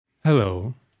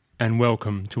Hello, and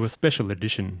welcome to a special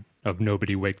edition of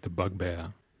Nobody Wake the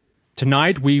Bugbear.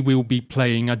 Tonight we will be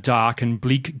playing a dark and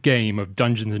bleak game of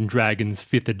Dungeons & Dragons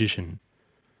 5th edition.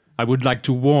 I would like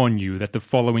to warn you that the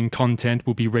following content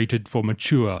will be rated for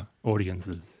mature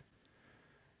audiences.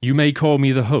 You may call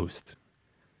me the host.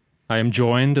 I am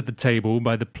joined at the table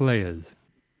by the players.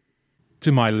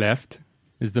 To my left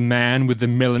is the man with the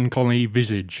melancholy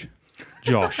visage,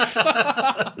 Josh.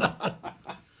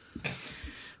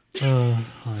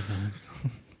 Hi guys.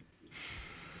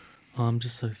 I'm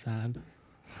just so sad.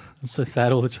 I'm so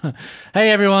sad all the time. Hey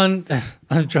everyone,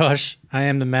 I'm Josh. I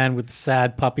am the man with the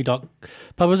sad puppy got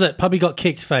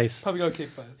kicked face. Puppy got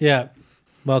kicked face. Yeah.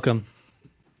 Welcome.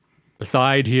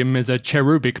 Beside him is a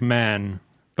cherubic man,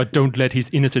 but don't let his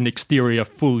innocent exterior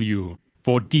fool you,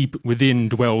 for deep within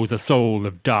dwells a soul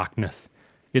of darkness.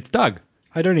 It's Doug.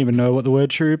 I don't even know what the word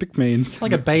cherubic means.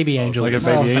 Like a baby angel. Like a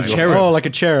baby angel. Cherub. Oh, like a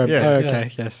cherub. Yeah. Oh, okay.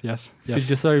 Yeah. Yes. Because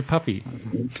you're so puppy.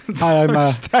 Hi,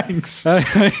 I'm Thanks.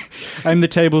 I'm the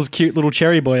table's cute little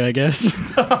cherry boy, I guess.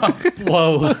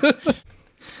 Whoa.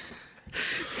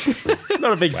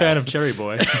 Not a big fan of Cherry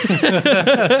Boy.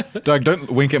 Doug, don't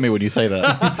wink at me when you say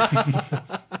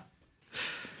that.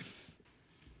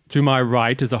 To my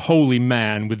right is a holy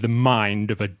man with the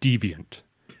mind of a deviant.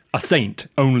 A saint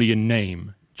only in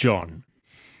name, John.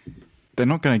 They're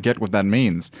not going to get what that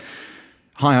means.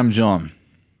 Hi, I'm John.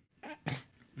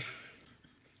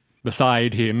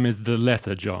 Beside him is the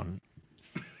lesser John,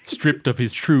 stripped of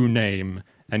his true name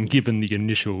and given the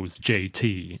initials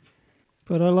JT.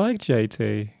 But I like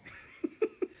JT.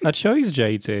 I chose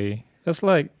JT. That's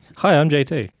like, hi, I'm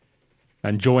JT.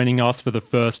 And joining us for the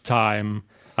first time,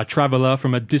 a traveller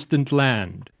from a distant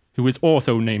land, who is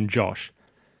also named Josh.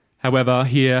 However,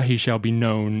 here he shall be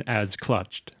known as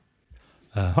Clutched.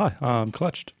 Hi, I'm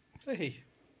Clutched.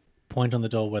 Point on the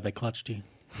door where they clutched you.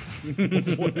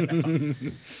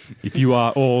 If you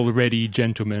are all ready,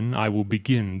 gentlemen, I will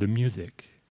begin the music.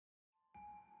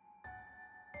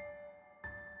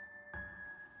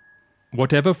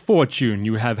 Whatever fortune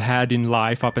you have had in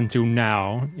life up until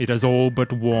now, it has all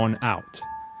but worn out.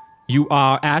 You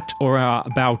are at or are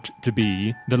about to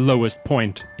be the lowest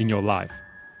point in your life.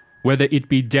 Whether it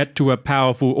be debt to a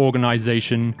powerful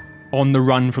organization, on the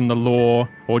run from the law,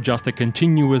 or just a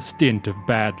continuous stint of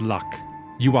bad luck.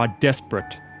 You are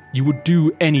desperate. You would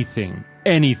do anything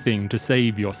to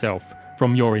save yourself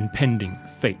from your impending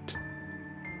fate.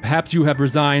 Perhaps you have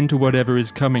resigned to whatever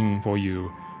is coming for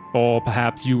you, or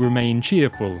perhaps you remain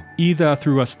cheerful, either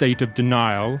through a state of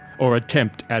denial or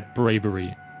attempt at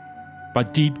bravery.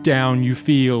 But deep down you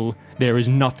feel there is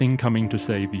nothing coming to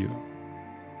save you.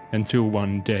 Until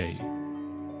one day,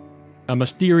 a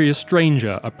mysterious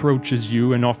stranger approaches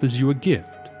you and offers you a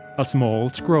gift, a small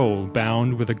scroll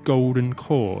bound with a golden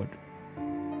cord.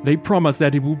 They promise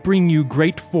that it will bring you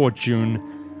great fortune.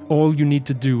 All you need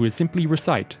to do is simply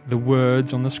recite the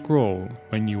words on the scroll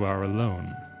when you are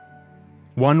alone.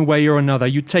 One way or another,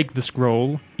 you take the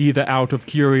scroll, either out of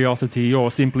curiosity or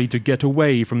simply to get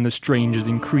away from the stranger's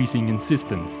increasing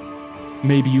insistence.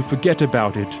 Maybe you forget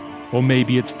about it, or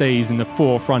maybe it stays in the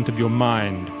forefront of your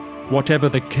mind. Whatever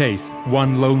the case,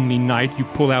 one lonely night you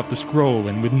pull out the scroll,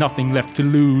 and with nothing left to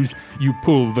lose, you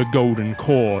pull the golden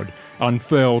cord,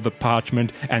 unfurl the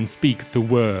parchment, and speak the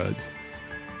words.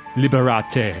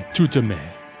 Liberate tutem.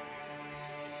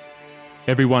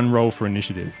 Everyone roll for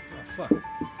initiative.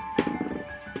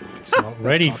 Not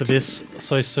ready for this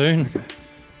so soon.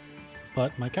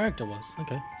 But my character was.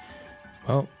 Okay.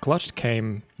 Well, Clutched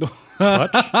came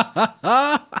clutch.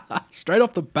 Straight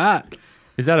off the bat.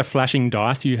 Is that a flashing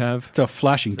dice you have? It's a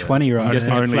flashing 20 right I'm guessing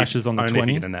there. it flashes on the Only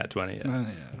 20. if you get a nat 20, yeah. Oh,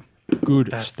 yeah. Good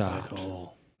That's start. so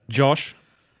cool. Josh,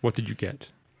 what did you get?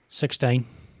 16.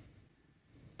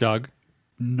 Doug,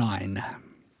 9.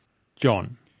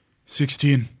 John,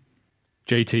 16.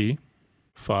 JT,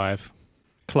 5.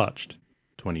 Clutched.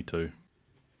 22.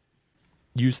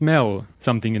 You smell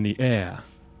something in the air.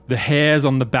 The hairs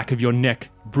on the back of your neck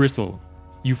bristle.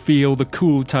 You feel the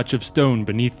cool touch of stone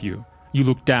beneath you. You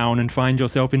look down and find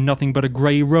yourself in nothing but a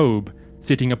grey robe,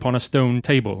 sitting upon a stone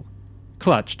table.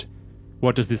 Clutched,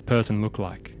 what does this person look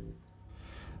like?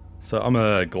 So I'm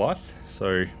a Glythe,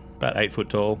 so about 8 foot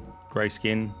tall, grey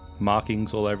skin,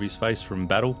 markings all over his face from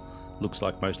battle. Looks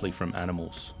like mostly from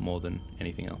animals more than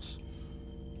anything else.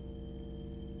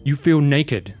 You feel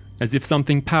naked, as if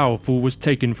something powerful was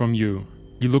taken from you.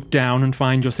 You look down and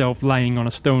find yourself laying on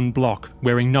a stone block,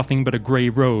 wearing nothing but a grey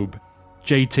robe.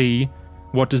 JT,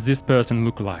 what does this person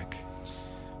look like?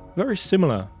 Very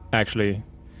similar, actually.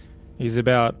 He's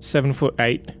about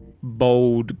 7'8",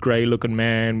 bold, grey-looking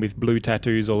man with blue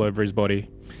tattoos all over his body,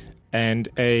 and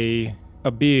a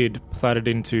a beard plaited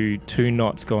into 2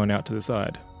 knots going out to the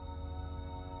side.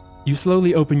 You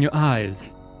slowly open your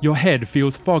eyes. Your head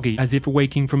feels foggy as if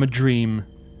waking from a dream.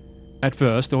 At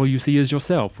first, all you see is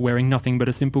yourself, wearing nothing but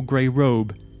a simple grey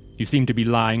robe. You seem to be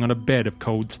lying on a bed of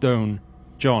cold stone.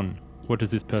 John, what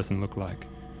does this person look like?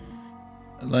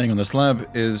 Laying on the slab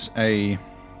is a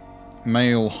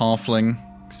male halfling,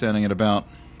 standing at about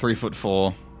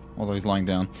 3'4", although he's lying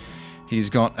down. He's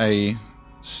got a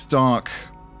stark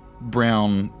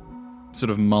brown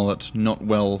sort of mullet, not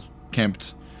well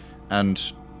kempt,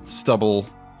 and stubble,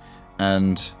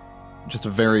 and just a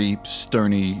very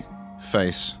stony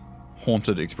face,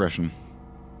 haunted expression.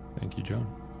 Thank you, John.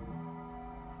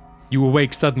 You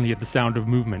awake suddenly at the sound of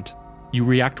movement. You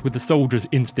react with the soldier's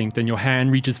instinct, and your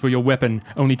hand reaches for your weapon,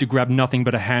 only to grab nothing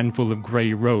but a handful of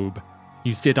grey robe.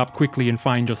 You sit up quickly and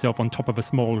find yourself on top of a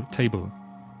small table.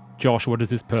 Josh, what does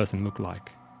this person look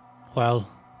like? Well,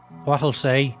 what I'll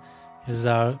say is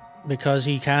because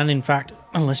he can, in fact,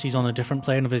 unless he's on a different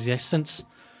plane of existence,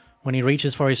 when he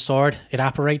reaches for his sword, it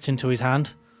apparates into his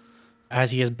hand,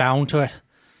 as he is bound to it.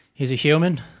 He's a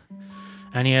human,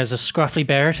 and he has a scruffy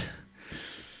beard,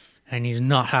 and he's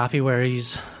not happy where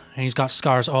he's got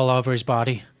scars all over his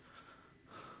body.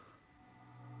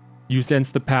 You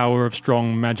sense the power of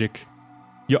strong magic.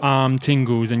 Your arm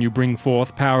tingles and you bring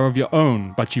forth power of your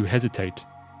own, but you hesitate.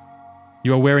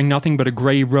 You are wearing nothing but a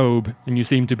grey robe, and you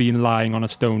seem to be lying on a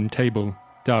stone table.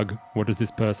 Doug, what does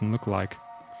this person look like?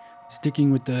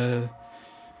 Sticking with the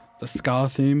scar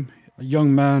theme, a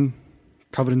young man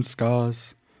covered in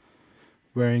scars,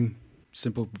 wearing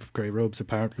simple grey robes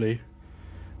apparently,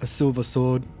 a silver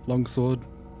sword, long sword,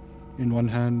 in one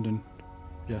hand, and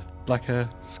black hair,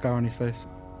 scar on his face.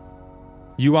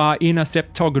 You are in a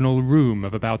septagonal room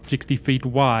of about 60 feet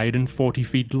wide and 40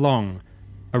 feet long.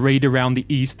 Arrayed around the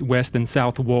east, west, and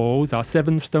south walls are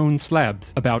 7 stone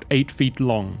slabs about 8 feet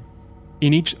long.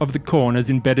 In each of the corners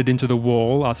embedded into the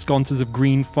wall are sconces of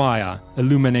green fire,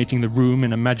 illuminating the room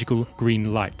in a magical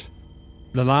green light.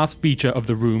 The last feature of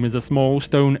the room is a small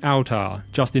stone altar.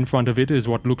 Just in front of it is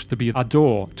what looks to be a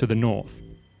door to the north.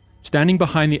 Standing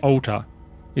behind the altar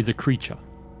is a creature.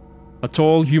 A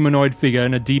tall humanoid figure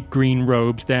in a deep green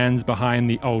robe stands behind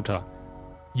the altar.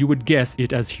 You would guess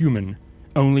it as human,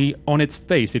 only on its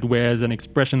face it wears an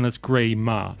expressionless grey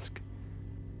mask.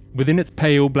 Within its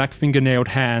pale black fingernailed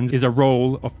hands is a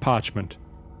roll of parchment.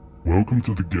 Welcome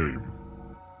to the game.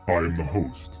 I am the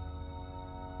host.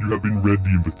 You have been read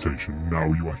the invitation,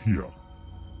 now you are here.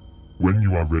 When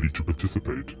you are ready to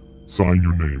participate, sign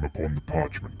your name upon the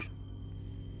parchment.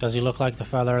 Does he look like the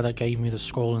fella that gave me the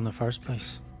scroll in the first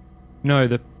place? No,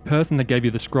 the person that gave you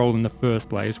the scroll in the first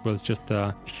place was just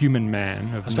a human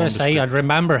man. I was going to say, I'd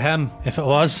remember him if it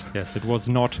was. Yes, it was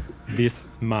not this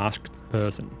masked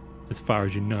person, as far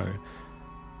as you know.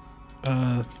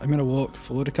 I'm going to walk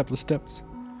forward a couple of steps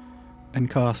and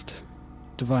cast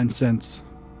Divine Sense.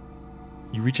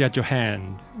 You reach out your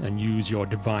hand and use your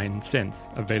divine sense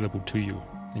available to you,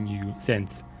 and you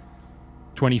sense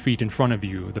 20 feet in front of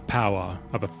you the power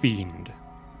of a fiend.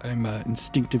 I'm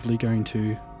instinctively going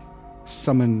to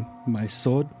summon my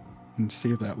sword and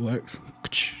see if that works.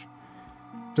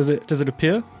 Does it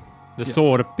appear? The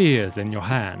sword appears in your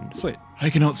hand. Sweet. I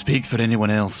cannot speak for anyone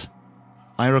else.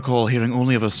 I recall hearing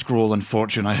only of a scroll and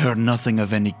fortune. I heard nothing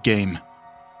of any game.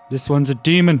 This one's a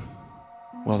demon.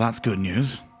 Well, that's good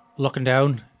news. Looking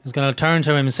down, he's going to turn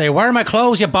to him and say, "Where are my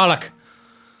clothes, you bollock?"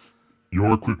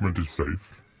 Your equipment is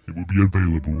safe. It will be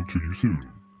available to you soon.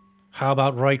 How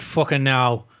about right fucking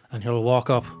now? And he'll walk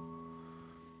up.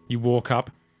 You walk up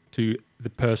to the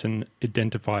person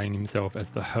identifying himself as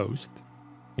the host.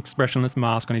 Expressionless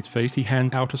mask on his face, he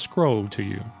hands out a scroll to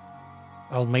you.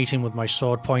 I'll meet him with my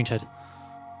sword pointed.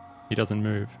 He doesn't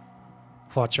move.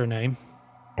 What's your name?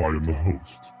 I am the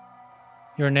host.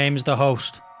 Your name's the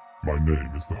host. My name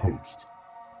is the host.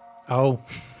 Oh.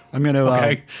 I'm going to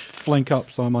Okay. flank up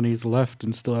so I'm on his left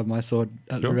and still have my sword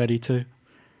at the Sure. ready too.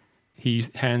 He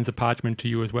hands a parchment to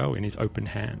you as well in his open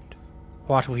hand.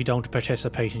 What if we don't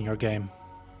participate in your game?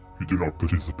 If you do not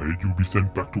participate, you will be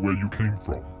sent back to where you came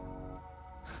from.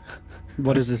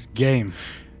 What is this game?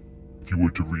 If you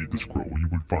were to read the scroll, you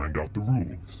would find out the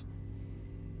rules.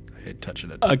 I hate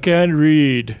touching it. I can't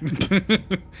read.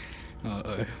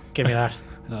 Uh-oh. Give me that.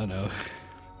 Oh no.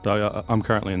 So I'm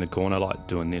currently in the corner, like,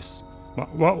 doing this.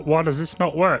 Why does this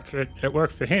not work? It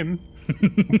worked for him.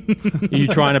 Are you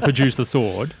trying to produce a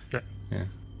sword? Yeah.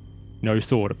 No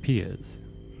sword appears.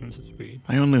 This is weird.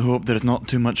 I only hope there is not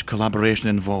too much collaboration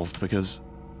involved, because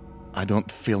I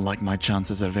don't feel like my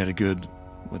chances are very good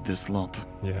with this lot.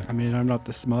 Yeah. I mean, I'm not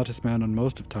the smartest man on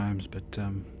most of times, but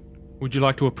Would you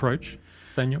like to approach,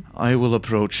 Daniel? I will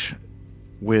approach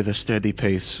with a steady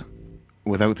pace,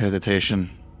 without hesitation.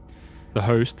 The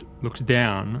host looks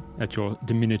down at your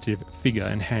diminutive figure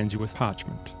and hands you a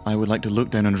parchment. I would like to look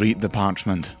down and read the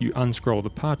parchment. You unscroll the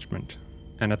parchment,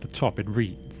 and at the top it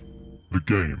reads, The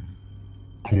game.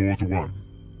 Clause 1.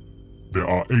 There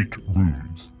are 8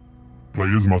 rooms.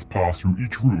 Players must pass through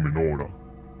each room in order.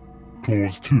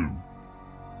 Clause 2.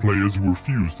 Players who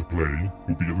refuse to play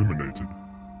will be eliminated.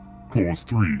 Clause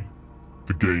 3.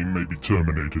 The game may be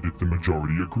terminated if the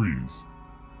majority agrees.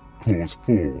 Clause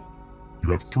 4.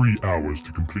 You have 3 hours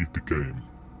to complete the game.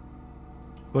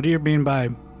 What do you mean by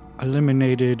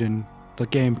eliminated and the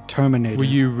game terminated? Were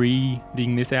you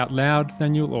reading this out loud,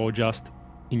 Daniel, or just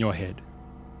in your head?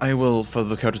 I will, for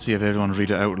the courtesy of everyone,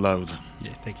 read it out loud.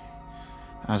 Yeah, thank you.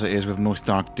 As it is with most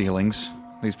dark dealings,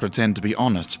 these pretend to be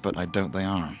honest, but I doubt they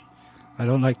are. I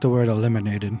don't like the word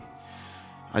eliminated.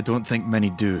 I don't think many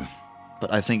do,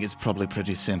 but I think it's probably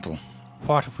pretty simple.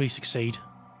 What if we succeed?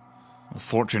 A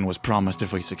fortune was promised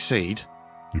if we succeed.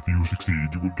 If you succeed,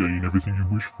 you will gain everything you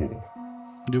wish for.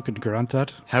 You can grant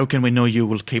that. How can we know you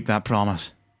will keep that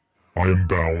promise? I am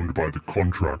bound by the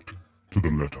contract to the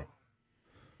letter.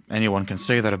 Anyone can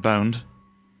say they're bound.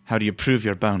 How do you prove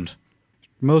you're bound?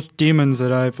 Most demons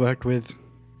that I've worked with,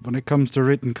 when it comes to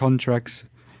written contracts,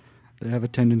 they have a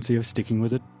tendency of sticking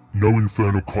with it. No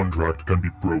infernal contract can be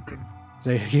broken.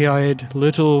 They hide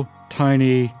little,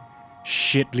 tiny,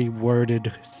 shitly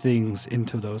worded things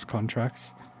into those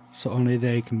contracts, so only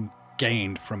they can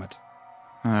gain from it.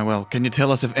 Well, can you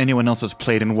tell us if anyone else has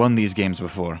played and won these games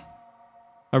before?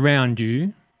 Around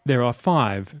you, there are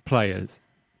 5 players,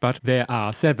 but there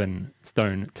are 7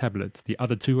 stone tablets. The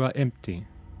other 2 are empty.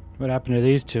 What happened to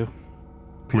these 2?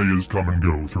 Players come and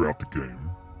go throughout the game.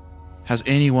 Has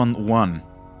anyone won?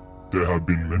 There have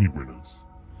been many winners.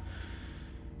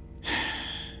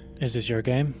 Is this your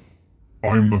game?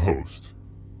 I am the host.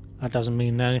 That doesn't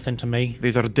mean anything to me.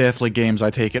 These are deathly games, I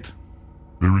take it.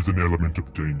 There is an element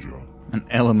of danger. An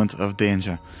element of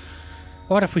danger.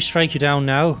 What if we strike you down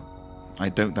now? I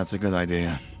doubt that's a good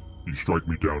idea. You strike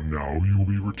me down now, you will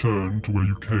be returned to where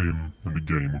you came, and the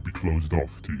game will be closed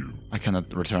off to you. I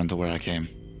cannot return to where I came.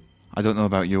 I don't know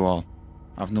about you all.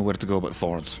 I've nowhere to go but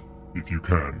forwards. If you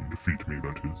can defeat me,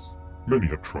 that is. Many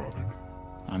have tried.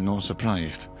 I'm no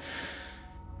surprised.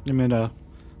 I'm gonna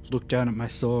look down at my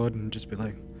sword and just be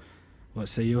like, what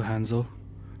say you, Hansel?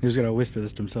 He was gonna whisper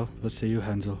this to himself. What say you,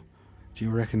 Hansel? Do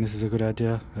you reckon this is a good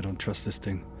idea? I don't trust this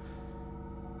thing.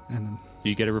 And then, Do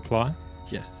you get a reply?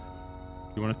 yeah.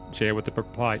 You want to share what the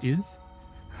reply is?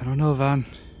 I don't know, Van.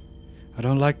 I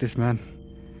don't like this, man.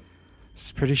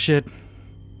 It's pretty shit.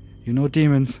 You know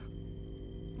demons.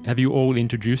 Have you all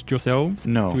introduced yourselves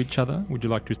No. to each other? Would you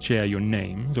like to share your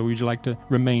names, or would you like to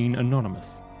remain anonymous?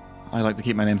 I like to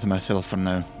keep my name to myself for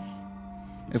now.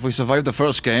 If we survive the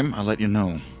first game, I'll let you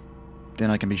know. Then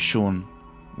I can be shown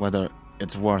whether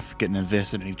it's worth getting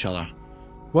invested in each other.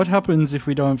 What happens if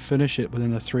we don't finish it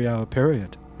within a 3-hour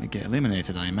period? We get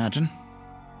eliminated, I imagine.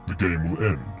 The game will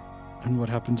end. And what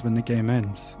happens when the game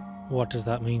ends? What does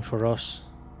that mean for us?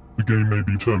 The game may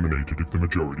be terminated if the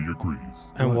majority agrees.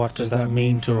 And what does that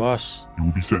mean to us? You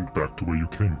will be sent back to where you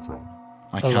came from.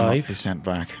 I Alive? cannot be sent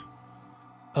back.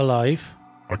 Alive?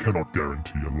 I cannot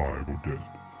guarantee alive or dead.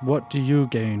 What do you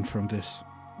gain from this?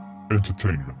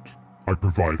 Entertainment. I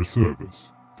provide a service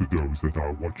to those that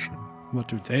are watching. What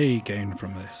do they gain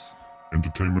from this?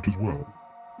 Entertainment as well.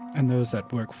 And those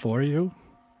that work for you?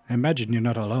 I imagine you're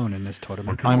not alone in this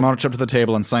tournament. I march up to the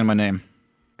table and sign my name.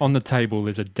 On the table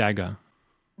is a dagger.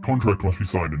 Contract must be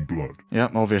signed in blood. Yeah,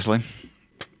 obviously.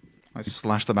 I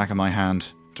slash the back of my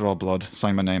hand, draw blood,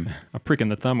 sign my name. A prick in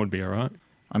the thumb would be alright.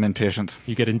 I'm impatient.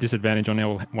 You get a disadvantage on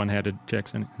all one-handed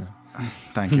checks. And,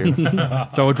 Thank you.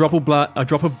 So a drop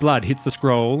of blood hits the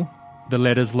scroll, the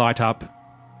letters light up,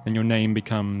 and your name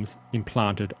becomes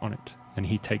implanted on it. And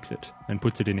he takes it and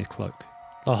puts it in his cloak.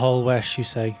 The whole West, you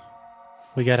say?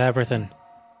 We get everything.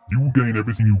 You will gain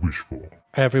everything you wish for.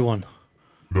 Everyone.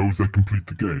 Those that complete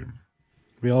the game.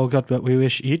 We all got what we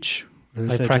wish each? Or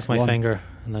is I there press just my one? finger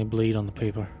and I bleed on the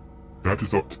paper. That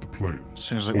is up to the players.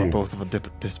 Seems like we're both of a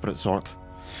disparate sort.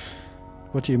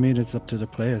 What do you mean it's up to the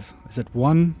players? Is it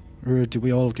one, or do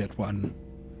we all get one?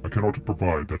 I cannot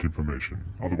provide that information,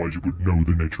 otherwise you would know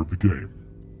the nature of the game.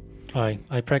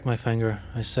 I prick my finger.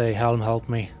 I say, Helm, help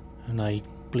me. And I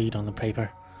bleed on the paper.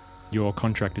 Your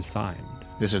contract is signed.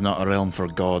 This is not a realm for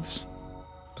gods.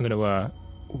 I'm gonna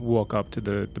walk up to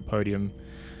the podium,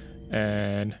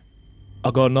 and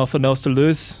I got nothing else to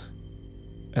lose.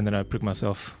 And then I prick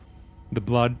myself. The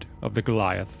blood of the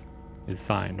Goliath is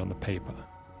signed on the paper.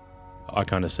 I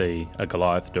kind of see a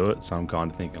Goliath do it, so I'm kind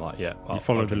of thinking like, yeah. You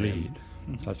follow the lead.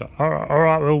 So I was like, all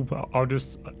right, well, I'll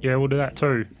just, we'll do that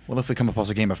too. Well, if we come across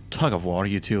a game of tug of war,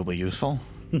 you two will be useful.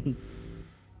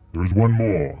 There is one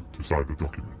more to sign the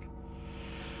document.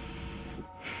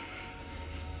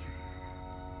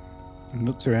 And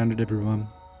looks around at everyone.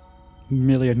 A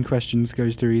million questions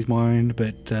goes through his mind,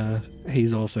 but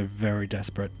he's also very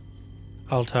desperate.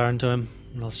 I'll turn to him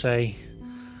and I'll say,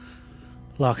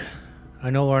 look, I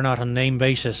know we're not on name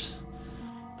basis,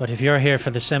 but if you're here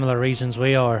for the similar reasons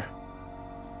we are,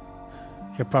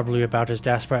 you're probably about as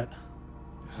desperate.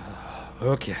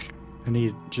 Okay. And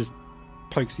he just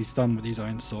pokes his thumb with his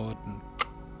own sword, and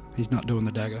he's not doing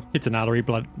the dagger. Hits an artery,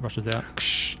 blood rushes out.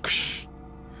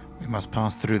 We must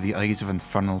pass through the eyes of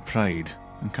infernal pride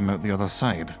and come out the other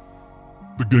side.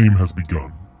 The game has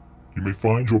begun. You may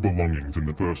find your belongings in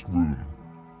the first room.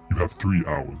 You have 3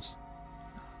 hours.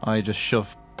 I just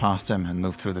shove past him and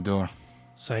move through the door.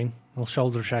 Same. I'll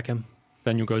shoulder check him.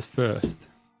 Daniel goes first.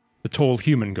 The tall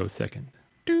human goes second.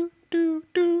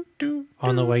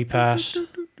 On the way past,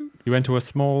 You enter a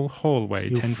small hallway,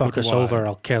 you 10 fuck foot us wide. over,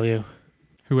 I'll kill you.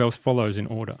 Who else follows in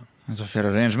order? That's a fair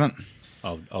arrangement.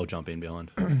 I'll jump in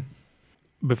behind.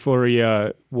 Before he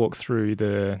walks through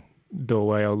the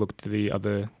doorway, I'll look to the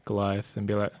other Goliath and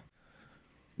be like,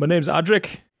 my name's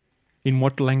Adric. In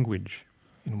what language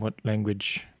In what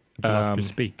language? would you like to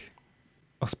speak?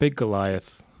 I'll speak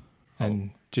Goliath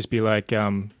and just be like,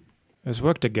 let's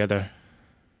work together.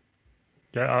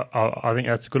 Yeah, I think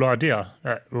that's a good idea.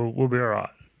 We'll be all right.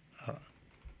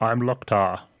 I'm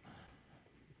Loktar.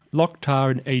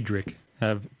 Loktar and Adric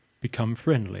have become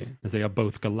friendly, as they are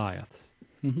both Goliaths.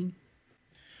 Mm-hmm.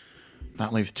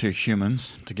 That leaves 2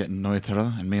 humans to get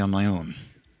Noitra and me on my own,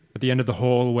 At the end of the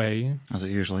hallway as it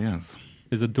usually is.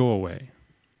 is a doorway.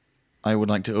 I would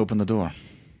like to open the door.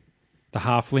 The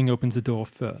halfling opens the door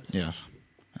first Yes,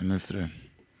 and move through.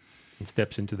 and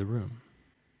steps into the room.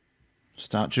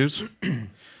 Statues.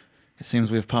 It seems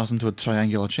we have passed into a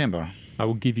triangular chamber. I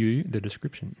will give you the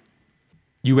description.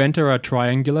 You enter a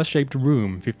triangular-shaped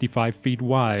room, 55 feet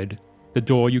wide. The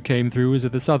door you came through is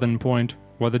at the southern point,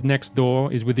 while the next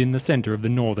door is within the center of the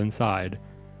northern side.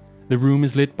 The room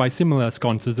is lit by similar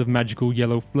sconces of magical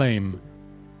yellow flame.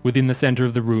 Within the center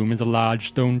of the room is a large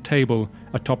stone table,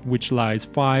 atop which lies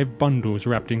 5 bundles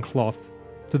wrapped in cloth.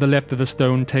 To the left of the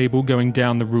stone table going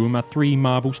down the room are 3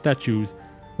 marble statues,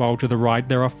 while to the right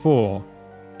there are 4.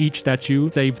 Each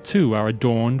statue, save 2, are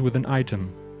adorned with an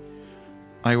item.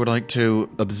 I would like to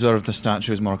observe the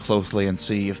statues more closely and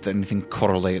see if anything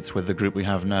correlates with the group we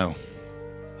have now.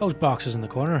 Those boxes in the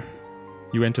corner.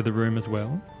 You enter the room as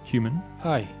well, human.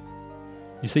 Aye.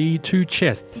 You see 2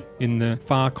 chests in the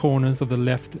far corners of the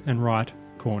left and right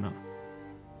corner.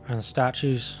 And the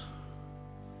statues.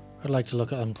 I'd like to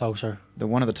look at them closer. The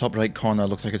one at the top right corner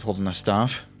looks like it's holding a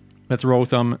staff. Let's roll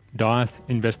some dice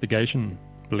investigation,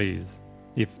 please,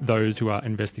 if those who are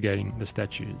investigating the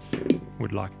statues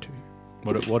would like to.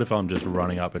 What if I'm just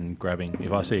running up and grabbing?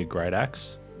 If I see a great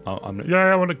axe, I'm Yeah,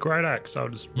 I want a great axe. I'll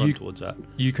just run You- towards that.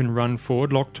 You can run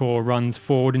forward. Loktor runs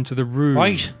forward into the room.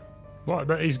 Right. What?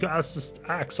 But he's got us this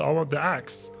axe. I want the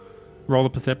axe. Roll a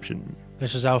perception.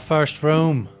 This is our first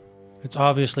room. It's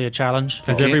obviously a challenge.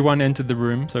 Has Okay. everyone entered the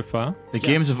room so far? The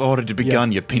games have already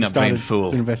begun, you peanut-brained started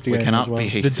fool. We investigating cannot as well. be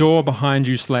The The hasty. door behind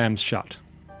you slams shut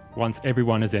once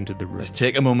everyone has entered the room. Let's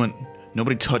take a moment.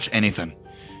 Nobody touch anything.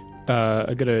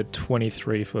 I got a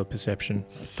 23 for perception.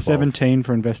 17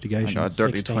 for I investigation. got a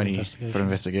dirty 16 20 investigation. for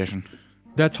investigation.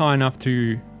 That's high enough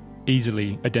to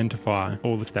easily identify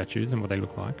all the statues and what they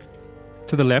look like.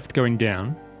 To the left, going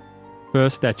down,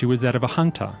 first statue is that of a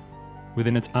hunter.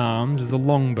 Within its arms is a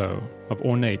longbow of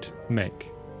ornate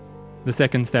make. The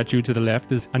second statue to the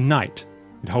left is a knight.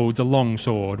 It holds a long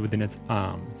sword within its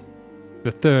arms.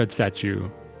 The third statue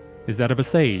is that of a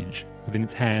sage. Within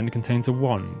its hand contains a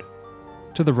wand.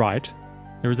 To the right,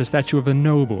 there is a statue of a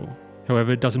noble.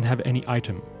 However, it doesn't have any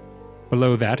item.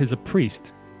 Below that is a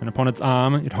priest, and upon its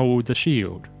arm it holds a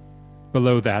shield.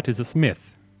 Below that is a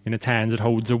smith. In its hands it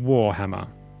holds a war hammer.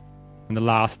 And the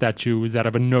last statue is that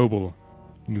of a noble,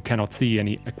 and you cannot see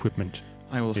any equipment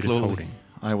I will it is slowly, holding.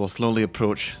 I will slowly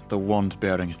approach the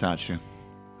wand-bearing statue.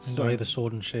 And I the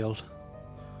sword and shield.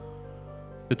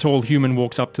 The tall human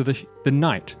walks up to the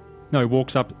knight. No,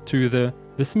 walks up to the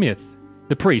smith.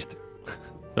 The priest.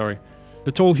 Sorry.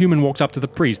 The tall human walks up to the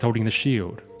priest holding the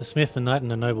shield. The smith, the knight, and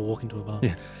the noble walk into a bar.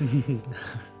 Yeah.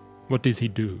 What does he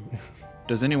do?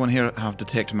 Does anyone here have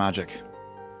detect magic?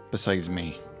 Besides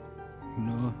me.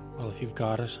 No. Well, if you've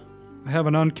got it. I have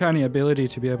an uncanny ability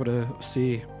to be able to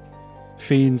see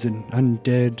fiends and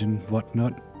undead and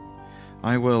whatnot.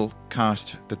 I will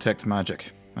cast detect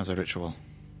magic as a ritual.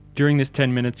 During this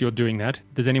 10 minutes you're doing that,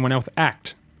 does anyone else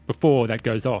act before that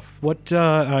goes off. What?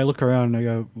 I look around and I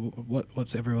go,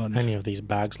 what's everyone's? Any of these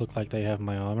bags look like they have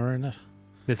my armor in it?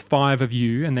 There's 5 of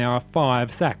you, and there are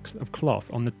 5 sacks of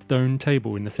cloth on the stone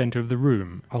table in the center of the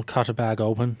room. I'll cut a bag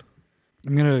open.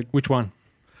 I'm gonna. Which one?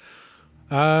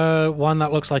 One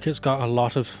that looks like it's got a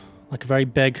lot of, like a very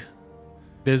big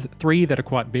There's 3 that are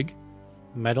quite big.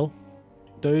 metal.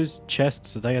 Those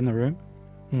chests, are they in the room?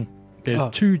 There's Oh.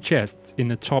 2 chests in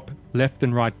the top left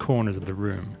and right corners of the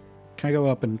room. Can I go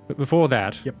up and? But before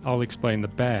that, Yep. I'll explain the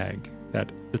bag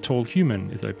that the tall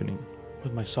human is opening.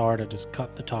 With my sword, I just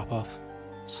cut the top off,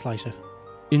 slice it.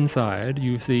 Inside,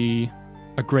 you see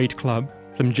a great club,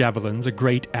 some javelins, a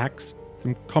great axe,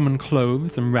 some common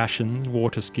clothes, some rations,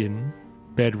 water skin,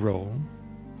 bedroll.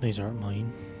 These aren't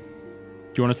mine.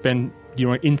 Do you want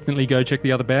to instantly go check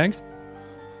the other bags?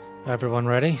 Everyone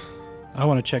ready? I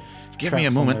want to check. Give me a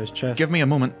traps on moment. those chests. Give me a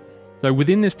moment. So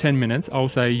within this 10 minutes, I'll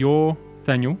say you're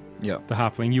Thaniel, Yeah. the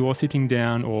halfling. You are sitting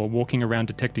down or walking around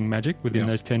detecting magic within Yeah.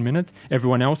 those 10 minutes.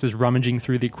 Everyone else is rummaging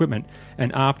through the equipment.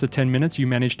 And after 10 minutes, you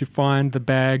manage to find the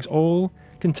bags all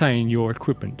contain your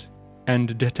equipment.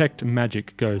 And detect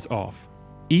magic goes off.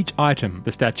 Each item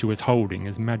the statue is holding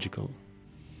is magical.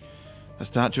 The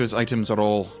statue's items are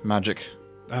all magic.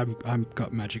 I'm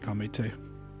got magic on me too.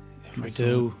 If we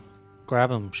do grab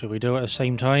them, should we do it at the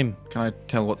same time? Can I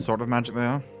tell what sort of magic they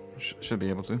are? Should be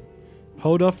able to.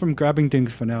 Hold off from grabbing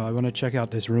things for now. I want to check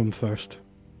out this room first.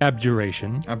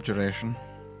 Abjuration, Abjuration.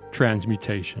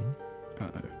 transmutation.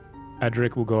 Uh-oh.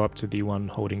 Adric will go up to the one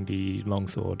holding the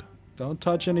longsword. Don't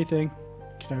touch anything.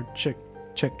 Can I check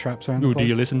traps around Ooh, the do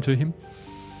you place? listen to him?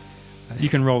 You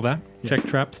can roll that. Yeah. Check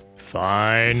traps.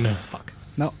 Fine.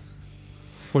 No.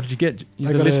 What did you get? I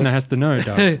The got listener has to know,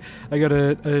 Doug. I got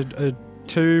a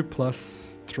 2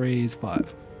 plus 3 is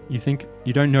 5. You think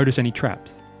you don't notice any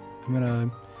traps? I'm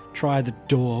gonna try the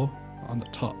door on the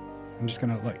top. I'm just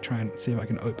gonna try and see if I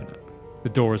can open it. The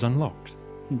door is unlocked.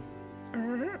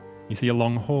 You see a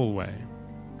long hallway.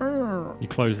 You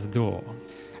close the door.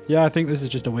 Yeah, I think this is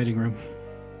just a waiting room.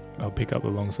 I'll pick up the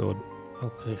longsword. I'll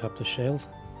pick up the shield.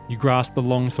 You grasp the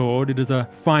longsword. It is a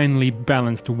finely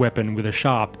balanced weapon with a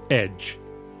sharp edge.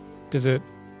 Does it,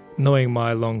 knowing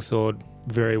my longsword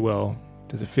very well,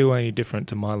 does it feel any different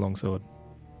to my longsword?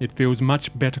 It feels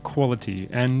much better quality,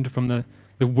 and from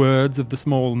the words of the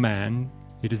small man,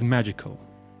 it is magical.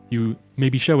 You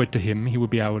maybe show it to him, he will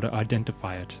be able to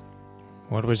identify it.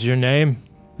 What was your name,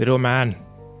 little man?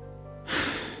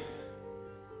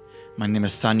 My name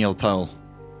is Thaniel Powell.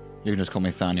 You can just call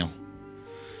me Thaniel.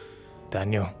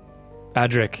 Daniel.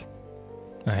 Adric.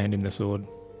 I hand him the sword.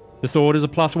 The sword is a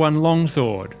 +1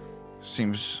 longsword.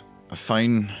 Seems a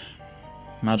fine,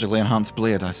 magically enhanced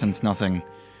blade. I sense nothing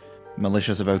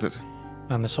malicious about it.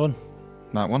 And this one?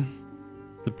 That one?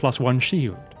 It's a +1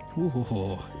 shield.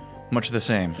 Ooh, Much the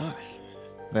same. nice.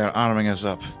 They're arming us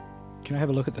up. Can I have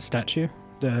a look at the statue?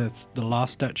 The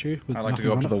last statue? With I'd like to nothing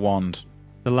go up on to it? the wand.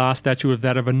 The last statue of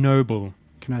that of a noble.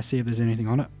 Can I see if there's anything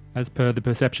on it? As per the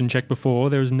perception check before,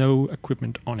 there is no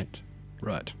equipment on it.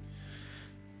 Right.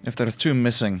 If there's 2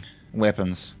 missing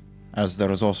weapons, as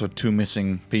there is also 2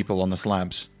 missing people on the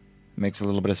slabs, makes a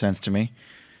little bit of sense to me.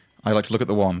 I'd like to look at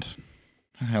the wand,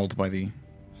 held by the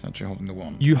statue holding the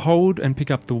wand. You hold and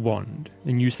pick up the wand,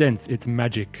 and you sense its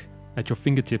magic at your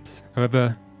fingertips.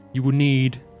 However, you will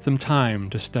need some time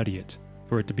to study it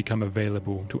for it to become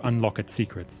available to unlock its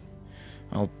secrets.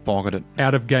 I'll bog at it.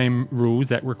 Out-of-game rules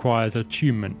that requires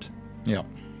attunement, Yeah.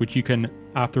 which you can,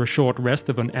 after a short rest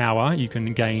of an hour, you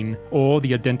can gain, or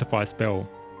the Identify spell.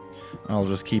 I'll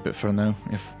just keep it for now,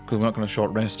 because we're not going to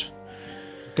short rest.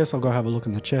 Guess I'll go have a look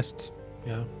in the chests.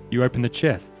 Yeah. You open the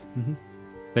chests. Mhm.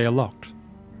 They are locked.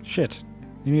 Shit.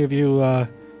 Any of you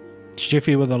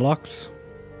jiffy with the locks?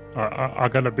 I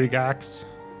got a big axe.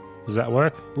 Does that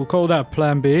work? We'll call that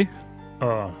Plan B.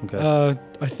 Oh, okay.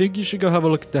 I think you should go have a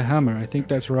look at the hammer. I think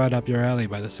that's right up your alley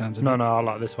by the sounds of no, it. I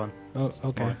like this one. Oh, It's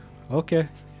okay. fine. Okay.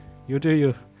 You do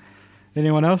you.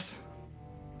 Anyone else?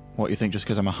 What, you think just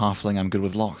because I'm a halfling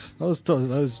I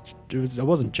wasn't I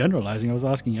wasn't generalizing. I was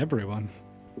asking everyone.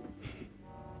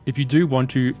 If you do want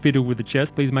to fiddle with the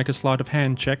chest, please make a sleight of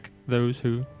hand check, those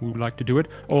who would like to do it.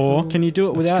 Or Can you do it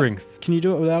a without? strength. Can you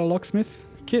do it without a locksmith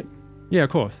kit? Yeah, of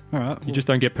course. All right. You just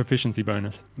don't get proficiency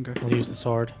bonus. okay. I'll use the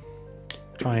sword.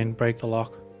 Try and break the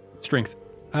lock. Strength.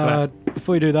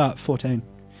 Before you do that, 14.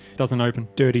 Doesn't open.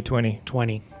 Dirty 20.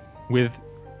 20. With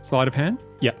sleight of hand?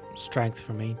 Strength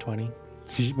for me, 20.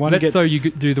 Let's so you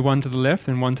do the one to the left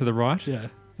and one to the right. Yeah.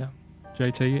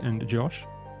 JT and Josh.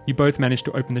 You both managed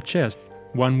to open the chest.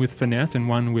 One with finesse and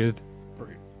one with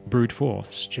brute force.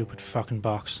 Stupid fucking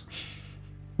box.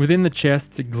 Within the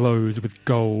chests it glows with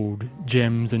gold,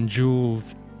 gems and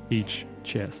jewels. each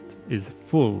chest is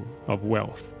full of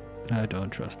wealth. I don't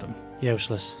trust him.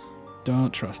 Useless.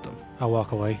 Don't trust him. I'll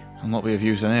walk away. And what we have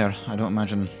used in air, I don't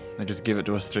imagine they just give it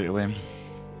to us straight away.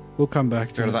 We'll come back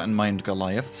to Bear it. that in mind,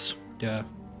 Goliaths. Yeah.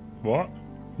 What?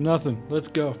 Nothing. Let's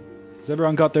go. Has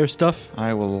everyone got their stuff?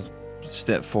 I will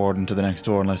step forward into the next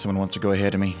door unless someone wants to go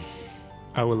ahead of me.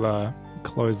 I will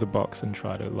close the box and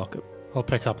try to lock it. I'll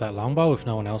pick up that longbow if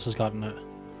no one else has gotten it.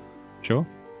 Sure.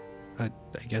 I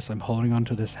guess I'm holding on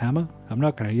to this hammer. I'm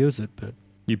not going to use it, but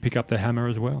You pick up the hammer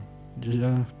as well.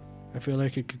 I feel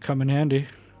like it could come in handy.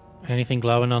 Anything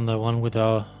glowing on the one with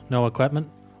no equipment?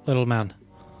 Little man.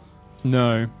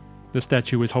 No. The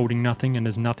statue is holding nothing and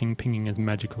there's nothing pinging as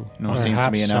magical. No, it seems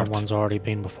to be Perhaps inert. someone's already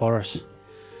been before us.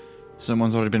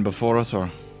 Someone's already been before us, or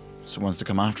someone's to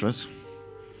come after us.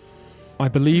 I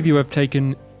believe you have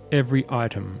taken every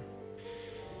item.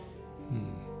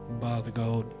 Bar the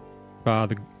gold. Bar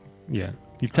the... Yeah.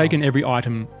 You've taken every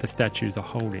item the statues are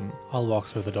holding. I'll walk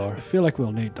through the door. I feel like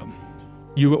we'll need them.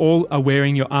 You all are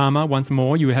wearing your armor once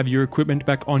more. You have your equipment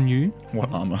back on you.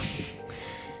 What armor?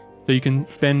 So you can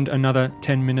spend another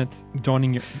 10 minutes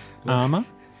donning your armor.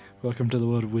 Welcome to the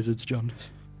world of wizards, John.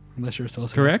 Unless you're a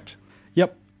sorcerer. Correct?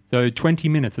 Yep. So 20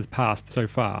 minutes has passed so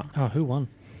far. Oh, who won?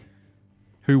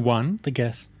 Who won? The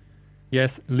guess.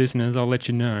 Yes, listeners, I'll let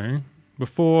you know.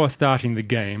 Before starting the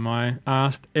game, I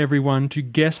asked everyone to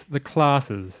guess the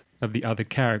classes of the other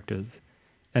characters,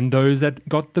 and those that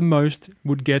got the most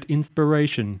would get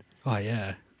inspiration. Oh,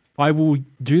 yeah. I will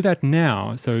do that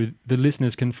now so the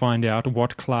listeners can find out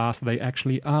what class they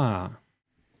actually are.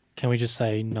 Can we just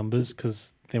say numbers?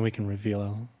 Because then we can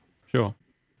reveal. Sure.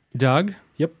 Doug?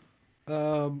 Yep.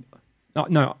 Oh,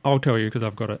 no, I'll tell you because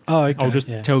I've got it. Oh, okay. I'll just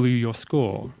yeah. tell you your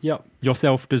score. Yep.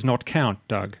 Yourself does not count,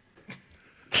 Doug.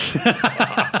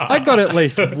 I got at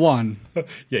least one.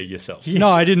 Yeah, yourself. No,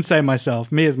 I didn't say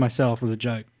myself. Me as myself was a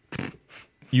joke.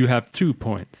 You have 2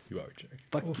 points. You are a joke.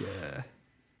 Fuck yeah.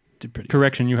 Did pretty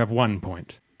Correction, you have 1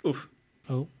 point. Oof.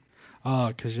 Oh,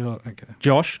 because you're... Okay.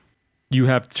 Josh, you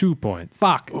have 2 points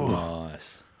Fuck.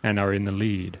 Nice. and are in the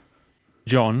lead.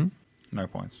 John, No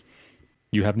points.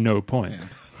 you have no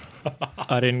points.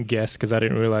 I didn't guess because I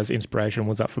didn't realize inspiration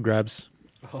was up for grabs.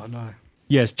 Oh, no.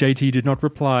 Yes, JT did not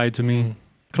reply to me. My bad.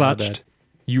 Clutched.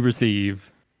 You receive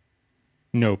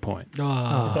no points.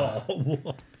 Oh.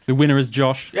 The winner is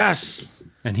Josh, Yes!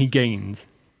 and he gains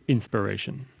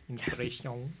inspiration. I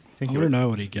don't know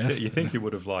what he guessed. You think you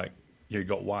would have, you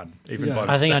got one, even Yeah.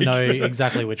 by I think I mistake. know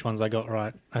exactly which ones I got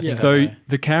right. I think Yeah. So I know.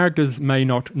 the characters may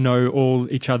not know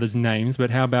all each other's names,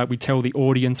 but how about we tell the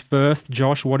audience first?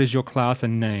 Josh, what is your class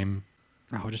and name?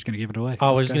 Oh, we're just going to give it away. Oh,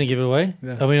 we're Let's just go. going to give it away?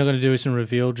 Yeah. Are we not going to do some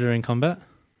reveal during combat?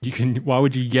 You can. Why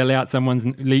would you yell out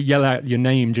yell out your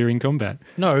name during combat?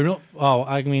 No, not. Oh,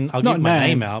 I mean, I'll Not give my name,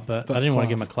 name out, but but I didn't want to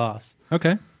give my class. class.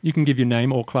 Okay, you can give your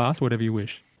name or class, whatever you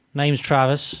wish. Name's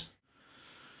Travis.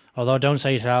 Although don't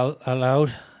say it out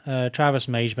loud. Travis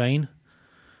Magebane.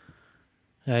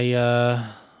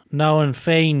 Knowing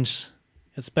fiends,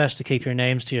 it's best to keep your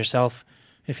names to yourself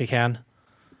if you can.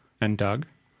 And Doug.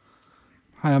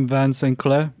 Hi, I'm Van St.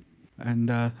 Clair,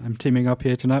 and I'm teaming up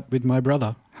here tonight with my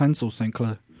brother, Hansel St.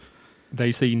 Clair.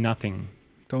 They see nothing.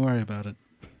 Don't worry about it.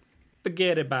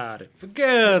 Forget about it.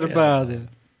 Forget about it.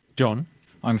 John.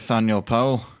 I'm Thaniel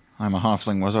Powell. I'm a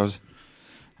halfling wizard,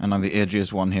 and I'm the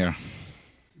edgiest one here.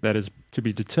 That is to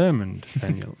be determined,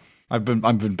 Daniel. I've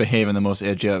been behaving the most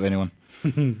edgy out of anyone.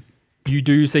 You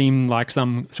do seem like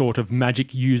some sort of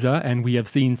magic user, and we have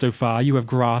seen so far you have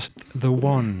grasped the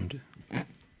wand.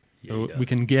 So we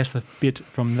can guess a bit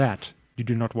from that. You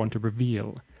do not want to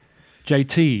reveal.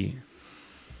 JT.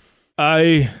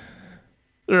 Sorry.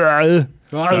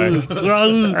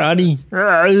 Rani.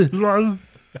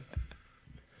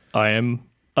 I am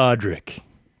Ardrick.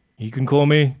 You can call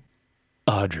me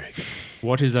Ardrick.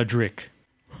 What is a drick?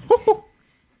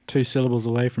 2 syllables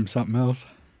away from something else.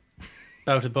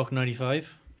 About $1.95.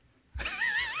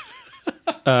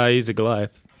 He's a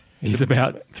Goliath. He's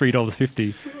about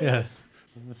 $3.50. Yeah.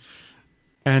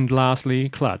 And lastly,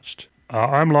 Clutched.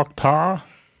 I'm Loktar.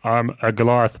 I'm a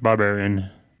Goliath barbarian.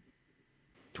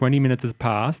 20 minutes has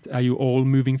passed. Are you all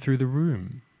moving through the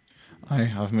room?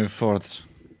 I've moved forward.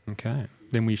 Okay,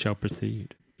 then we shall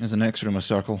proceed. There's the next room a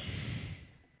circle.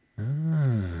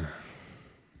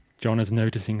 John is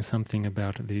noticing something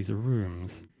about these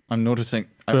rooms. I'm noticing.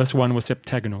 First one was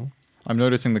septagonal. I'm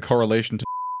noticing the correlation to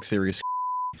series.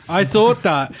 I thought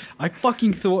that. I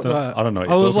fucking thought that. I don't know what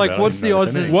I you're was talking like, about. I what's didn't the notice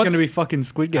odds this is anything. What's- going to be fucking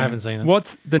Squid I Game? haven't seen it.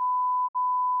 What's the...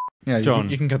 Yeah, John.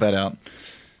 you can cut that out.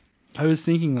 I was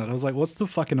thinking that. I was like, what's the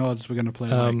fucking odds we're going to play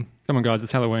like? Come on, guys,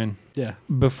 it's Halloween. Yeah.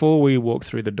 Before we walk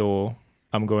through the door,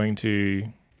 I'm going to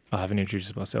I haven't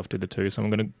introduced myself to the two, so I'm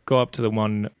going to go up to the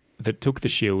one that took the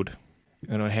shield,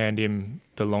 and I'll hand him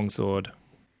the longsword.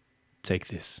 Take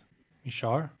this. You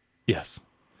sure? Yes.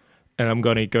 And I'm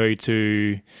going to go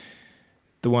to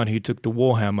the one who took the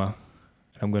warhammer.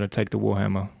 I'm going to take the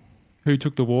warhammer. Who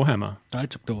took the warhammer? I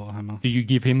took the warhammer. Do you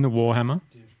give him the warhammer?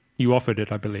 You offered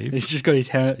it, I believe. He's just got his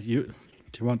hand. Do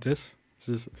you want this?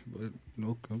 This is,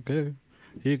 okay.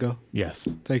 Here you go. Yes.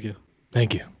 Thank you.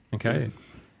 Thank you. Okay.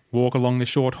 Walk along the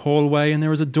short hallway, and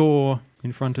there is a door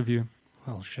in front of you.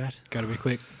 Well, shit. Gotta be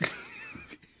quick.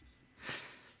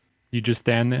 You just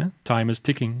stand there. Time is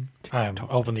ticking.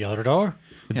 Open the other door.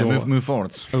 The Yeah, door move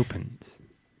forwards. opens.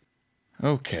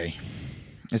 Okay.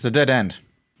 It's a dead end.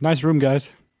 Nice room, guys.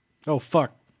 Oh,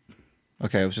 fuck.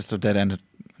 Okay, it was just a dead end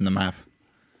in the map.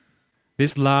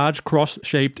 This large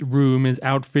cross-shaped room is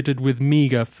outfitted with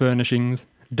meager furnishings,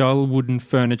 dull wooden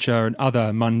furniture, and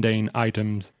other mundane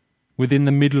items. Within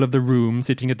the middle of the room,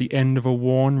 sitting at the end of a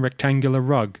worn rectangular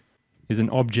rug, is an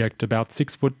object about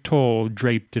 6 foot tall,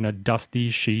 draped in a dusty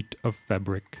sheet of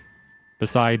fabric.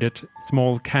 Beside it,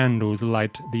 small candles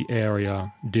light the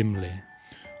area dimly.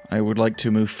 I would like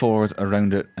to move forward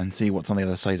around it and see what's on the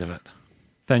other side of it.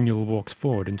 Thaniel walks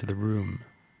forward into the room.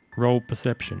 Roll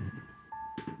perception.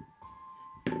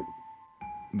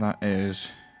 That is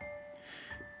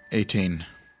 18.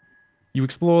 You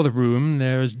explore the room.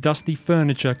 There is dusty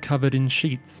furniture covered in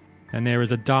sheets, and there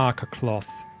is a darker cloth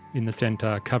in the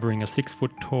center covering a 6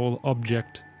 foot tall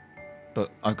object.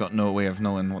 But I've got no way of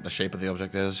knowing what the shape of the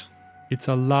object is. It's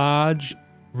a large,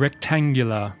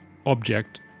 rectangular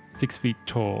object, 6 feet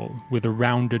tall, with a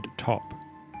rounded top.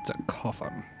 It's a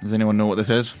coffin. Does anyone know what this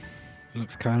is?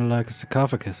 Looks kind of like a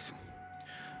sarcophagus.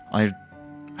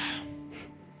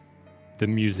 The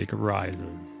music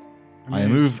rises. I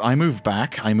move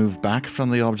back. I move back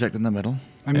from the object in the middle.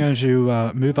 I'm going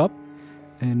to move up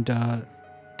and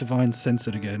divine sense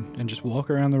it again and just walk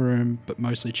around the room, but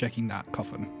mostly checking that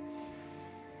coffin.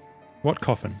 What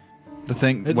coffin? The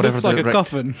thing, It whatever looks the like a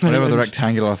coffin. whatever the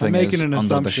rectangular I'm thing is making an under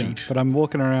the assumption, sheet. but I'm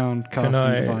walking around casting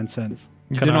I- divine sense.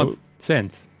 You Can do I- not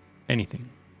sense anything.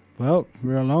 Well,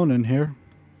 we're alone in here.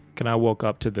 Can I walk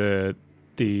up to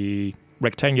the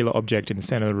rectangular object in the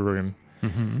center of the room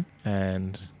Mm-hmm.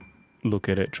 and look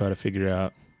at it, try to figure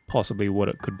out possibly what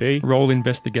it could be? Roll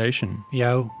investigation.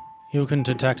 Yo, you can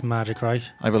detect magic, right?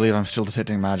 I believe I'm still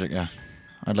detecting magic. Yeah,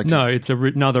 I'd like No, it's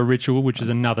another ritual, which is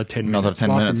another 10 Another minutes. 10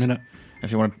 Last minutes. a minute.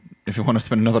 If you want to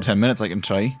spend another 10 minutes, I can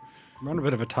try. We're on a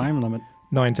bit of a time limit.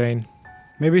 19.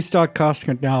 Maybe start casting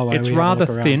it now. While It's we have a rather look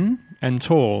around. thin and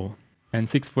tall and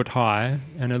 6 foot high,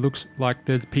 and it looks like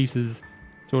there's pieces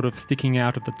sort of sticking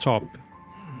out at the top.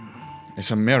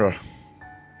 It's a mirror.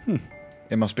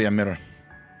 It must be a mirror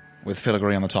with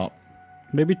filigree on the top.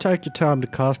 Maybe take your time to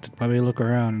cast it while we look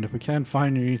around. And if we can't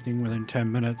find anything within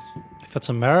 10 minutes. If it's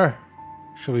a mirror,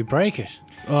 should we break it?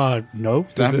 No.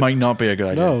 That might not be a good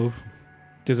idea. No.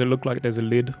 Does it look like there's a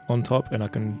lid on top and I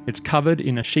can... It's covered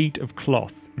in a sheet of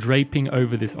cloth draping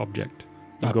over this object.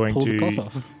 I'm going pull to... the cloth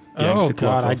off. yank Oh the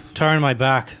cloth god, I off. turn my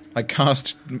back. I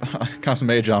cast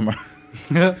mage armor.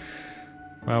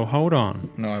 Well, hold on.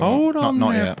 No, I Hold won't. on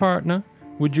Not there, yet. partner.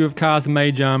 Would you have cast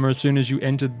mage armor as soon as you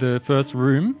entered the first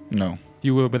room? No,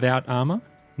 You were without armor?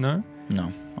 No?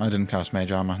 no, I didn't cast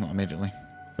mage armor. Not immediately.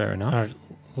 Fair enough. Or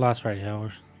last 30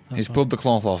 hours. That's He's fine. pulled the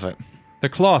cloth off it. The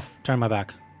cloth Turn my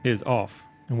back. is off.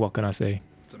 And what can I see?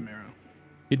 It's a mirror.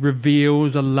 It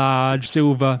reveals a large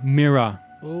silver mirror.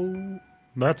 Oh.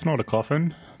 That's not a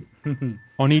coffin.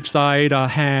 On each side are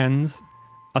hands.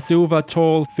 A silver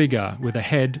tall figure with a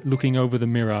head looking over the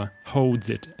mirror holds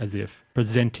it as if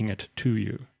presenting it to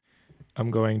you.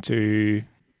 I'm going to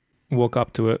walk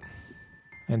up to it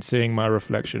and seeing my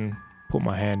reflection, put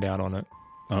my hand out on it.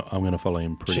 I'm going to follow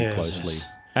him pretty Jesus. closely.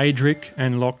 Adric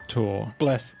and Locktor.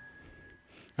 Bless.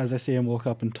 As I see him walk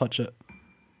up and touch it.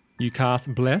 You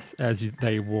cast Bless as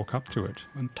they walk up to it.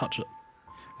 And touch it.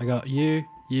 I got you,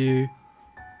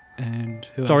 and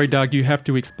who Sorry, else? Doug, you have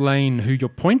to explain who you're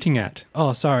pointing at.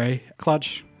 Oh, sorry.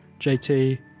 Clutch,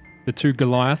 JT. The two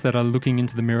Goliaths that are looking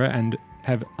into the mirror and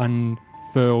have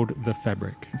unfurled the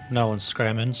fabric. No one's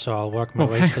screaming, so I'll work my Oh,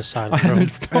 way hang to the side I of the room. haven't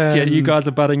stopped yet. You guys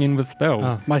are butting in with spells.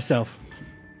 Oh. Myself.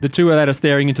 The two that are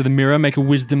staring into the mirror make a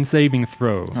wisdom saving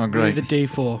throw Oh, great. With a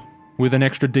D4. with an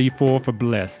extra d4 for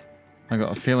Bless. I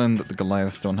got a feeling that the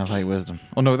Goliaths don't have high wisdom.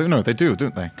 Oh no, they do,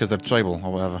 don't they? Because they're tribal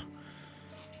or whatever.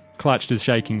 Clutched is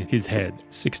shaking his head.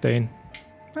 16.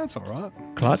 That's alright.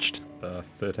 Clutched?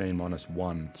 13 minus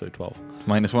 1, so 12.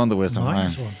 -1 the wisdom.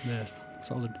 Minus Wow. one. Yes.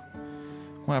 Solid.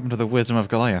 What happened to the wisdom of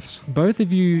Goliaths? Both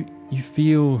of you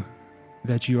feel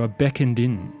that you are beckoned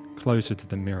in closer to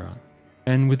the mirror.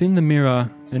 And within the mirror,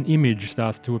 an image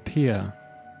starts to appear.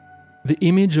 The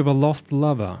image of a lost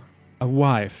lover, a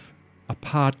wife, a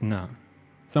partner,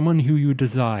 someone who you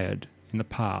desired in the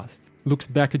past, looks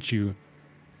back at you,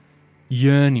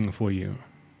 yearning for you.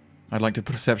 I'd like to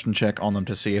perception check on them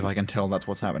to see if I can tell that's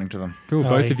what's happening to them. Cool, Aye.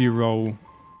 both of you roll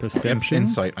perception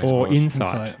Insight, I or suppose.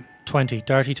 insight. 20,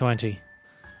 dirty 20.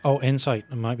 Oh, insight.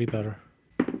 It might be better.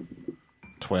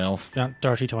 12. Yeah,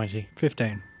 dirty 20.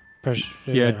 15.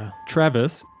 Yeah,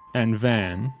 Travis and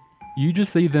Van, you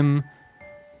just see them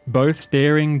both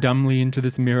staring dumbly into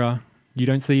this mirror. You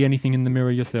don't see anything in the mirror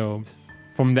yourselves.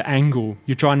 From the angle,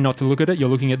 you're trying not to look at it, you're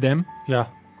looking at them. Yeah.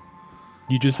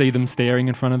 You just see them staring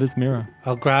in front of this mirror.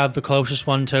 I'll grab the closest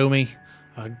one to me.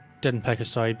 I didn't pick a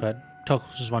side, but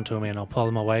closest one to me, and I'll pull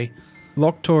them away.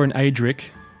 Loktor and Adric,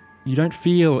 you don't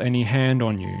feel any hand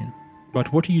on you.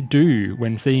 But what do you do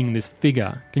when seeing this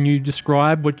figure? Can you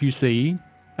describe what you see,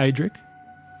 Adric?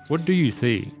 What do you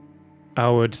see? I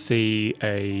would see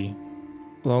a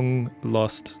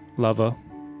long-lost lover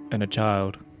and a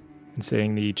child. And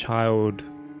seeing the child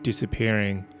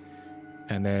disappearing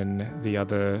and then the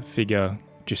other figure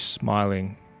just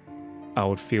smiling, I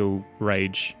would feel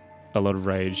rage, a lot of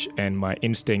rage, and my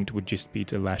instinct would just be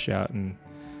to lash out and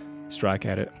strike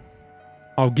at it.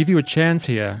 I'll give you a chance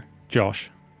here, Josh,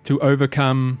 to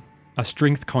overcome a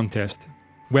strength contest.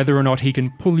 Whether or not he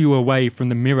can pull you away from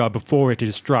the mirror before it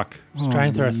is struck.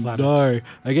 Strength or athletics? No,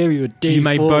 I gave you a D4. You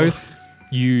may both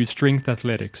use strength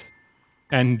athletics.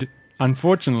 And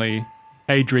unfortunately,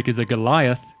 Adric is a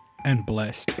Goliath. And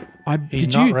blessed. He's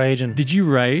not raging. Did you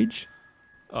rage?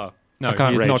 Oh, No, I can't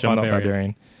he is rage, not I'm not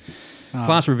barbarian. barbarian.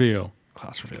 Class reveal.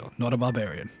 Class reveal. Not a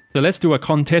barbarian. So let's do a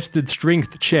contested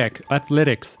strength check.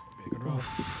 Athletics. Be a good roll.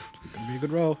 Gonna be a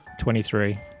good roll.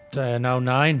 23. No,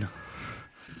 9.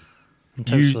 I'm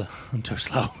too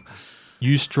slow.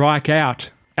 You strike out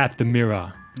at the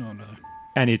mirror, Oh no.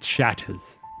 and it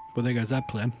shatters. Well, there goes that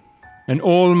plan. An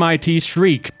almighty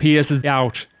shriek pierces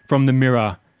out from the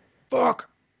mirror. Fuck!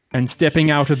 And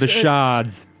stepping out of the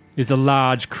shards is a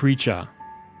large creature.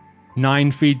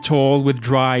 9 feet tall with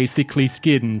dry, sickly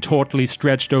skin tautly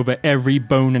stretched over every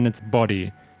bone in its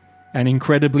body. An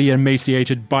incredibly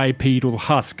emaciated bipedal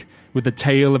husk with the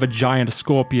tail of a giant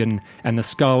scorpion and the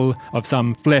skull of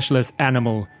some fleshless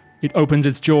animal. It opens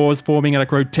its jaws, forming a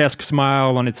grotesque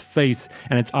smile on its face,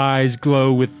 and its eyes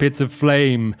glow with pits of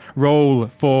flame. Roll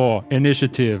for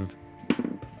initiative.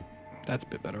 That's a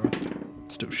bit better. Right?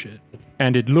 Still shit.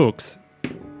 And it looks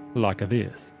like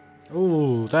this.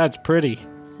 Oh, that's pretty.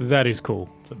 That is cool.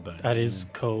 That is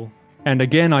cool. And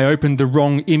again, I opened the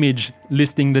wrong image,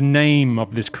 listing the name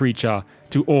of this creature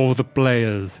to all the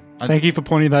players. Thank you for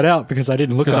pointing that out because I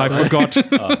didn't look Because at I that.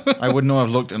 forgot, I would not have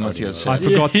looked unless you had I said.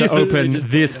 forgot Yeah, to open just-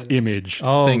 this image.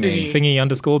 Oh, Thingy. thingy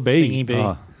 _ B. Thingy B.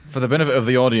 Ah. For the benefit of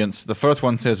the audience, the first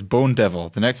one says Bone Devil.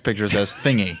 The next picture says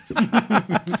Thingy.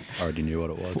 I already knew what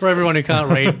it was. For everyone who can't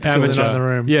read, because they're not in the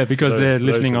room. Yeah, because they're those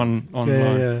listening ones.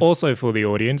 online. Also for the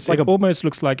audience, Like it a- almost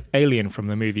looks like Alien from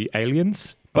the movie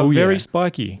Aliens, but Oh, very yeah.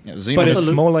 spiky. Yeah, But a xenomorphic,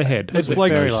 smaller head. It's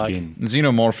like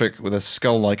xenomorphic with a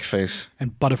skull-like face.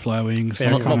 and butterfly wings.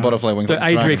 Fair Not enough. butterfly wings. So like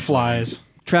Adric dragonfly. Flies.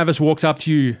 Travis walks up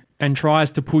to you and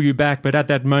tries to pull you back, but at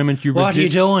that moment you What are you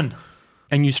resist doing?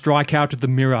 and you strike out at the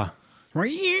mirror.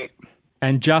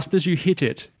 And just as you hit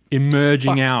it,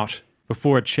 emerging out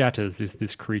before it shatters is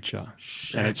this creature.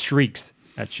 And it shrieks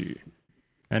at you.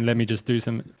 And let me just do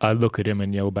some I look at him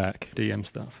and yell back. DM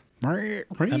stuff.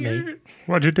 At me.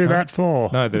 What'd you do that for?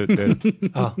 No,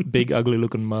 the big ugly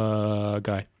looking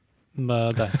guy.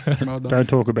 Murder. Don't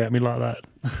talk about me like that.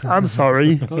 I'm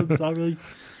sorry.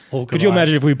 Oh, Could you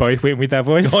imagine if we both went with that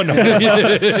voice? Oh no.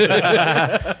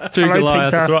 Two Hello,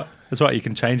 Goliaths. Peter. That's right, you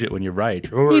can change it when you rage.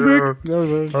 Oh,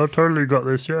 yeah. I totally got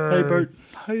this. Yeah. Hey, Bert.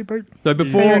 Hey, Bert. So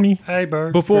Hey,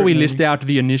 Bert. before we list out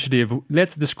the initiative,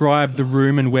 let's describe the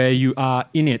room and where you are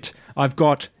in it. I've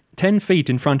got 10 feet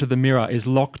in front of the mirror is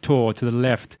Loktor to the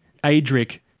left,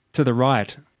 Adric to the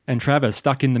right, and Travis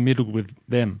stuck in the middle with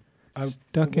them.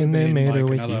 Stuck in the middle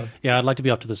with you. Yeah, I'd like to be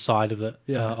up to the side of it,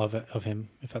 Yeah. of him.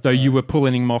 If that's So all you right. were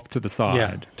pulling him off to the side,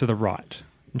 Yeah. to the right,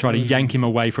 and try to yank him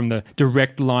away from the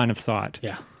direct line of sight.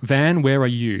 Yeah. Van, where are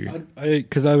you?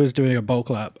 Because I was doing a bulk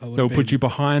lap. I So would've we'll put been- you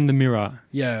behind the mirror.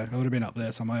 Yeah, I would have been up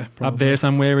there somewhere. Up probably. there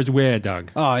somewhere is where,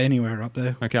 Doug? Oh, anywhere up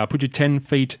there. Okay, I'll put you 10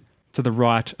 feet to the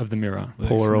right of the mirror.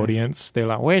 Poor audience. They're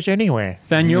like, where's anywhere?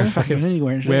 Daniel, Fucking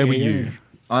anywhere. where were you?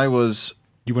 I was.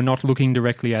 You were not looking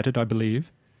directly at it, I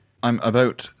believe. I'm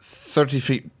about 30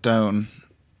 feet down.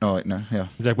 Oh, wait, no, yeah.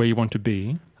 Is that where you want to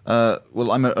be?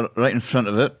 Well, I'm right in front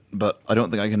of it, but I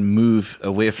don't think I can move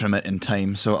away from it in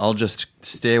time, so I'll just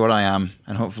stay where I am,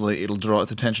 and hopefully it'll draw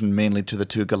its attention mainly to the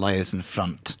two Goliaths in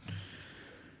front.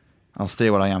 I'll stay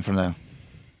where I am for now.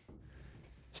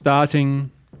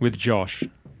 Starting with Josh.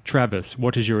 Travis,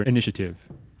 what is your initiative?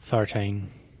 13.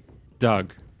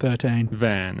 Doug. 13.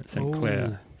 Van. St. Clair.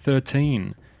 Ooh.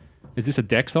 13. Is this a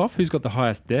dex off? Who's got the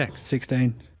highest dex?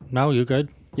 16. No, you good?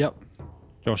 Yep.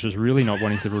 Josh is really not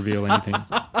wanting to reveal anything.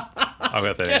 I've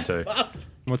got 13 too.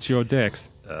 What's your dex?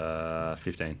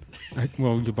 15.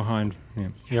 Well, you're behind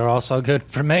him. You're also good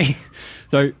for me.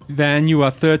 So, Van, you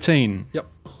are 13. Yep.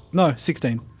 No,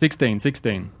 16.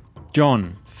 16.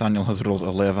 John. Nathaniel has rolled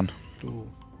 11.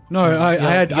 No,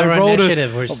 I Your rolled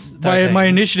initiative was my 13.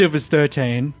 initiative was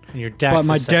 13, And your dex but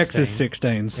my is dex 16. is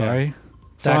 16. Sorry,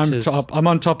 so Dex I'm is top. I'm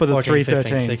on top of the 14, 3 15,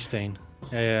 13. 16.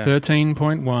 Yeah.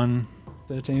 13.1.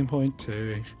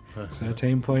 13.2.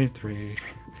 13.3.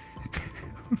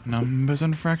 Numbers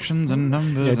and fractions and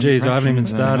numbers. Yeah, and geez, I haven't even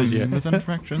fractions started and yet. Numbers and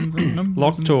fractions and numbers.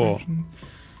 Locktor. and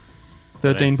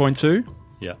fractions. 13.2?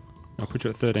 Yeah. I'll put you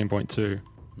at 13.2.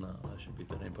 No, that should be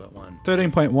 13.1.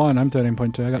 13.1. I'm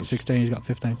 13.2. I got 16. He's got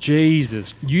 15.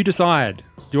 Jesus. You decide.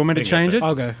 Do you want me to You go change it? first.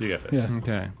 I'll go. You go first. Yeah,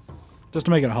 Okay. just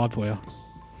to make it hard for you.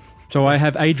 So I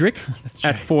have Adric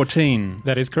at 14.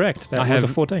 That is correct. That I was have-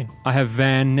 a 14. I have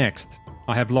Van next.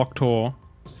 I have Locktor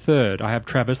third. I have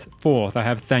Travis fourth. I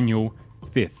have Thaniel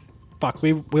fifth. Fuck,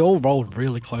 we all rolled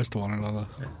really close to one another.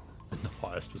 The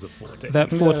highest was a 14. That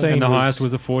 14 And the was, highest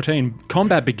was a 14.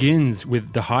 Combat begins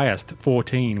with the highest,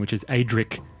 14, which is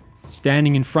Adric.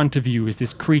 Standing in front of you is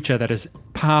this creature that has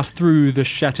passed through the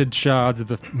shattered shards of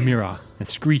the mirror and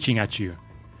screeching at you.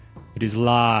 It is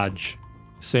large.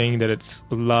 Seeing that it's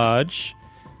large,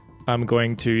 I'm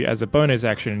going to, as a bonus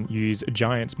action, use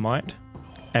Giant's Might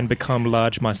and become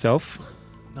large myself.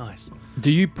 Nice.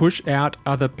 Do you push out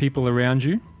other people around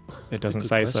you? It doesn't good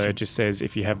say so. question. It just says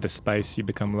if you have the space, you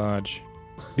become large.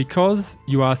 Because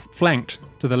you are flanked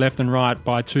to the left and right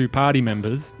by two party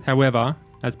members, however,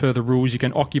 as per the rules, you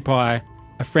can occupy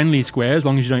a friendly square as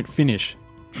long as you don't finish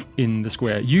in the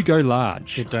square. You go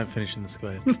large. You don't finish in the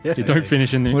square. You don't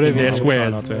finish in, Whatever their you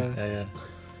squares. want. Yeah.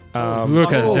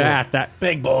 Look Oh. at that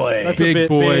Big boy. That's a big bit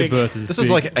boy big. versus This is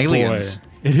big like Aliens. boy.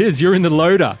 It is. You're in the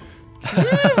loader.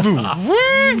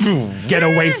 Get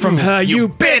away from her, you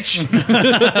bitch!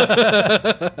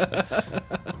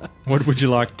 What would you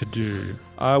like to do?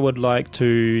 I would like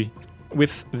to,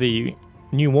 with the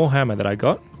new Warhammer that I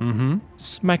got, Mm-hmm.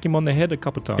 smack him on the head a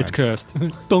couple times. It's cursed.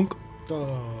 Dunk.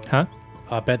 Huh?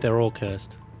 I bet they're all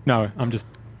cursed. No, I'm just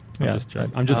Yeah.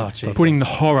 joking. I'm just Oh, Jesus. putting the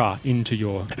horror into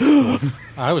your.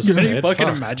 I was Can you scared. fucking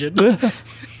Fuck. imagine?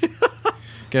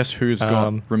 Guess who's got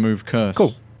Um, remove curse?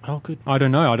 cool. Oh, good. I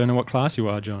don't know. I don't know what class you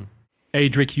are, John.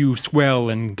 Adric, you swell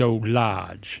and go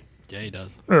large. Yeah, he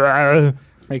does. Die,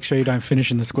 Make sure you don't finish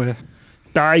in the square.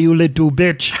 you little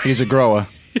bitch. He's a grower.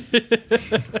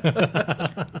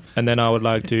 And then I would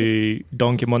like to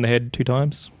donk him on the head 2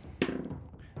 times.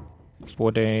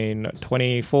 14,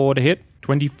 24 to hit.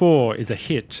 24 is a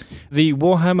hit. The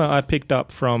Warhammer I picked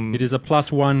up from... It is a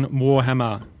 +1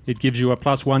 Warhammer. It gives you a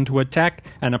 +1 to attack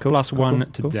and a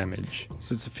 +1 to cool. damage.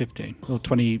 So it's a 15. Or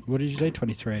 20. What did you say?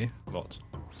 23. Lots.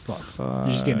 Lots. You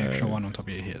just get an extra 1 on top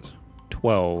of your hit.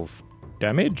 12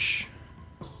 damage.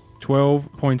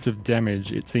 12 points of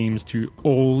damage. It seems to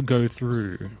all go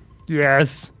through.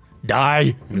 Yes.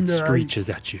 Die. And it screeches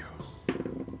at you.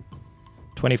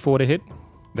 24 to hit.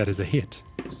 That is a hit.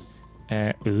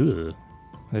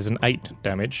 There's an 8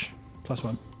 damage.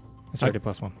 +1 That's already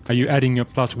 +1. Are you adding your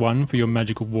 +1 for your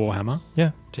magical Warhammer?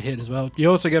 Yeah. to hit as well. You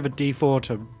also give a D4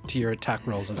 to your attack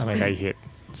rolls as I well. mean, 8 hit.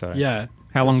 So Yeah,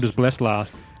 How long does Bless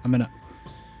last? a minute.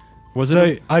 Was So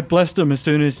it? I blessed him as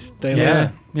soon as they Yeah,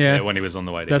 landed. yeah. When he was on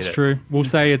the way to That's hit true. We'll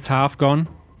say it's half gone.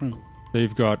 Hmm. So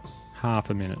you've got half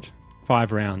a minute.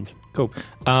 5 rounds. cool.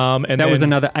 And And that was then-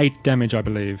 another 8 damage, I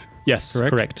believe. Yes, correct?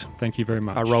 correct. Thank you very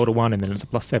much. I rolled a 1 and then it's a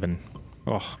 +7.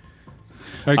 Oh.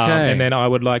 Okay. And then I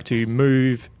would like to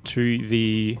move to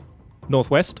the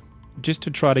northwest just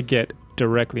to try to get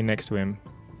directly next to him.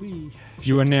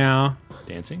 you are now it.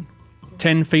 Dancing?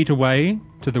 10 feet away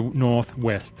to the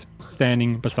northwest,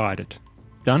 standing beside it.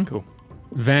 Done? Cool.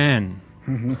 Van,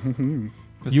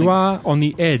 you are on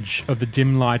the edge of the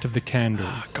dim light of the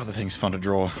candles. God, the thing's fun to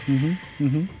draw.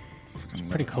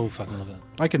 Pretty cool fucking look at it.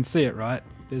 I can see it, right?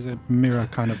 There's a mirror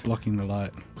kind of blocking the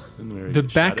light. The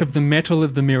back of the metal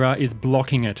of the mirror is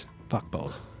blocking it. Fuck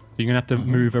balls. You're going to have to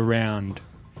move around.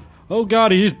 Oh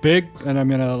god, he's big. And I'm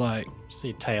gonna like... See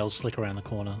a tail slick around the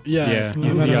corner. Yeah, I'm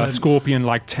you see gonna a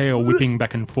scorpion-like tail whipping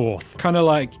back and forth. kind of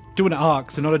like do an arc,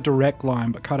 so not a direct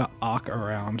line, but kind of arc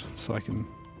around so I can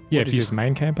Yeah, What if is you this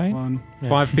main campaign? 1.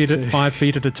 5 feet Two. 5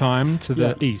 feet at a time to the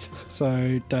Yeah. east.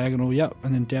 So diagonal, yep,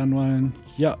 and then down 1,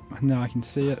 yep, and now I can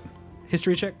see it.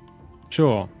 History check.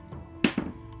 Sure.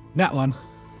 Nat 1.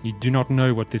 You do not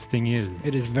know what this thing is.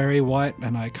 It is very white,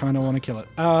 and I kind of want to kill it.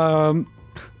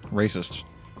 Racist.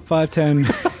 5, 10,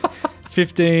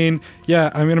 15.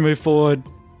 Yeah, I'm going to move forward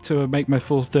to make my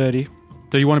full 30.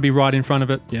 Do you want to be right in front of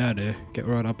it? Yeah, I do. Get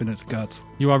right up in its guts.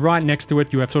 You are right next to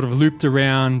it. You have sort of looped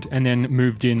around and then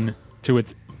moved in to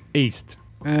its east.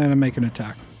 And I make an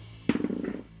attack.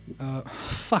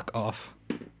 Fuck off.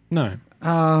 No.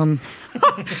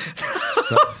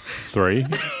 3.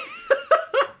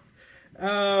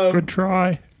 Good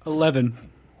try. 11.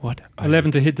 What? are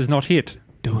 11 to hit does not hit. you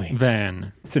doing?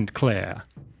 Van St. Clair.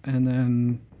 And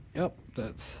then, yep,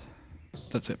 that's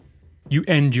it. You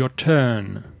end your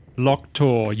turn.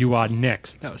 Locktor, you are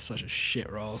next. That was such a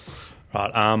shit roll.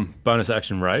 Right, bonus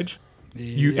action rage.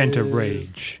 You enter Yes.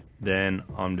 rage. Then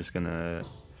I'm just gonna.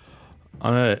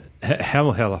 How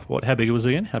big was it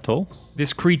again? How tall?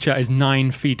 This creature is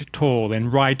 9 feet tall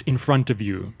and right in front of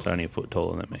you. It's only a foot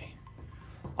taller than me.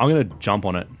 I'm gonna jump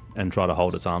on it and try to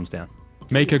hold its arms down.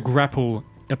 Make a grapple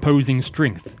opposing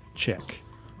strength check.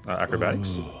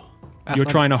 Acrobatics. You're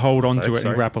trying to hold onto Sorry, it and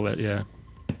sorry. grapple it, yeah.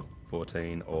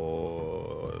 14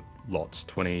 or lots.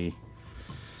 20.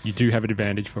 You do have an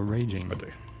advantage for raging. I do.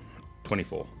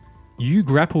 24. You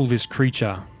grapple this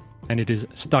creature and it is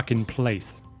stuck in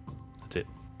place. That's it.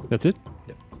 That's it?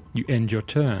 Yep. You end your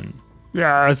turn.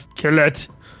 Yes, kill it.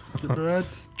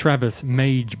 Travis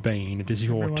Magebane, it is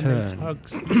your Everyone needs turn.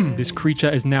 hugs. This creature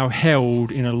is now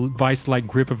held in a vice-like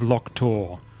grip of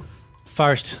Locktor.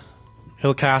 First,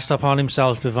 he'll cast upon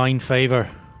himself divine favor.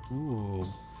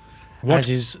 What? As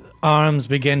his arms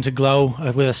begin to glow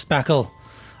with a speckle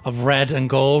of red and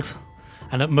gold,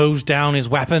 and it moves down his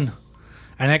weapon,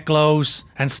 and it glows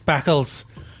and speckles,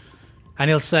 and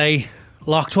he'll say,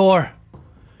 Locktor,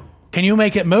 can you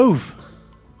make it move?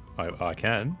 I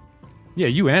can. Yeah,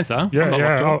 you answer. Yeah, I'm not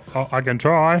yeah, Locktor. I can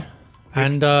try.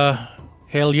 And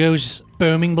he'll use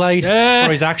Booming Blade Yeah.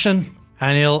 for his action,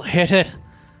 and he'll hit it.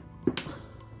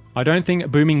 I don't think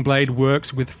Booming Blade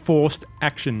works with forced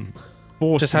action.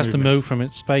 Forced Just has to movement. move from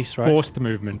its space, right? Forced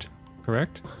movement,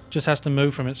 correct? Just has to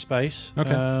move from its space.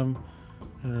 Okay. Nope.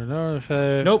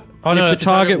 Oh no! If the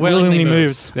target willingly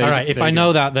moves. There All you- right. If there I you know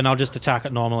go. that, then I'll just attack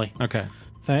it normally. Okay.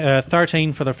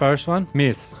 13 for the first one.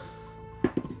 Miss.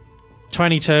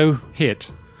 22. Hit.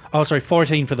 Oh, sorry,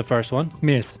 14 for the first one.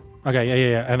 Miss.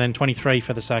 Okay, yeah. And then 23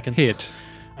 for the second. Hit.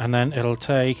 And then it'll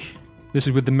take This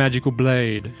is with the magical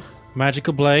blade.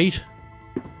 Magical Blade.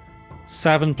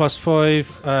 7 plus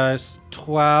 5 is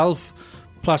 12.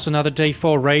 Plus another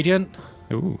D4 Radiant.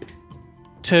 Ooh.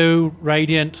 2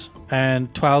 Radiant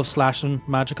and 12 slashing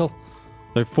magical.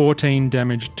 So 14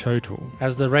 damage total.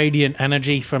 As the Radiant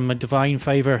energy from a Divine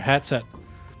Favor hits it.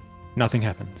 Nothing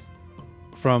happens.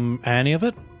 From any of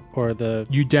it? Or the...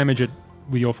 You damage it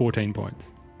with your 14 points.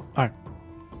 Alright.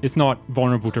 It's not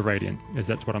vulnerable to radiant.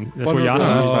 That's what you're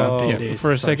asking. Oh, Yeah. D&D.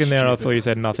 For a so second there, I stupid. thought you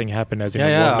said nothing happened, as in it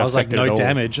Yeah, wasn't I was like, affected no at all.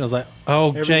 damage. I was like, oh,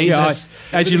 Everything- Jesus.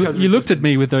 As you has looked at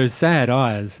me with those sad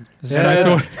eyes, and I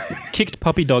thought, Kicked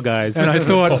puppy dog eyes. and I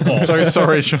thought, So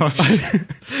sorry, Josh.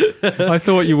 I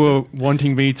thought you were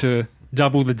wanting me to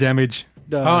double the damage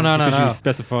Oh, no. because you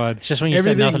specified. It's just when you said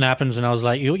Everything- nothing happens, and I was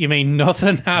like, you mean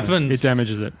nothing happens? It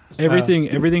damages it.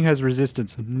 Everything has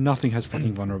resistance. Nothing has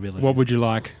fucking vulnerability. What would you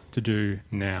like to do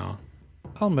now?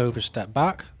 I'll move a step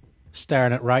back,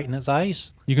 staring it right in its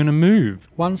eyes. You're going to move.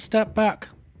 One step back.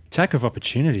 Attack of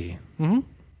opportunity. Mhm.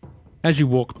 As you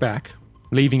walk back,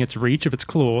 leaving its reach of its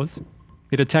claws,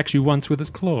 it attacks you once with its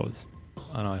claws.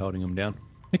 Am I holding him down?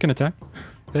 It can attack.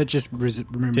 That just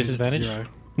remember Disadvantage? Zero.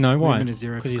 No, why? Movement is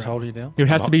zero. Because he's crap. holding it down. It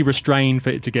has to be restrained for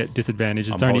it to get disadvantage.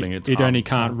 It's I'm only holding its it only arms.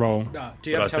 can't roll. Do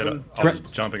you But I have said Talon- I was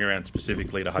jumping around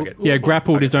specifically to hug it. Yeah,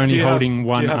 grappled is Do only you have- holding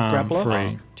one do you have arm grappler?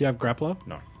 free. Do you have grappler?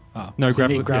 No. Oh, No so you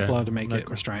need grappler, grappler yeah. to make it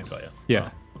restrained. So, yeah. Yeah.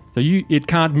 So it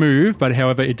can't move, but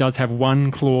however, it does have one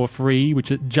claw free,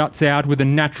 which it juts out with a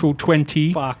natural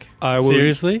 20. Fuck. I will,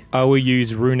 Seriously? I will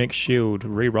use Runic Shield.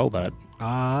 Re-roll that.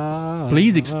 Ah.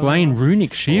 Please explain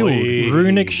Runic Shield.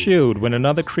 Runic Shield. When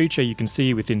another creature you can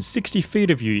see within 60 feet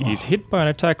of you is hit by an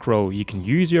attack roll, you can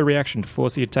use your reaction to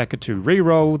force the attacker to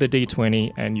re-roll the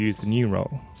d20 and use the new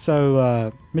roll.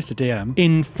 So, Mr. DM,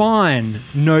 In fine,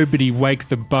 nobody wake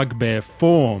the bugbear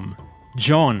form.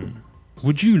 John,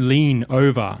 would you lean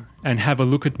over and have a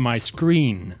look at my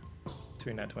screen?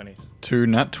 2 nat 20s. 2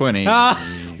 nat 20.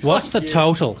 What's the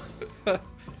total? That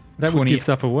would 20. give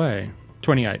stuff away.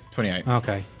 28. 28.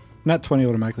 Okay. Nat 20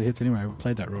 automatically hits anyway. We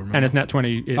played that rule. Remember? And it's nat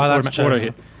 20. It Oh, that's auto true.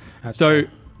 hit. That's So true.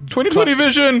 20/20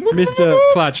 vision! Mr.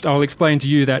 Clutched, I'll explain to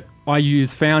you that I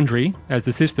use Foundry as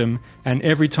the system, and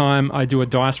every time I do a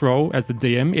dice roll as the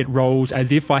DM, it rolls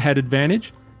as if I had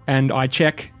advantage, and I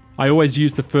check. I always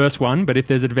use the first one, but if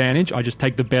there's advantage, I just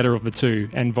take the better of the two,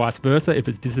 and vice versa if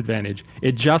it's disadvantage.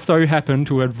 It just so happened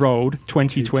to have rolled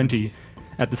 20/20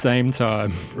 at the same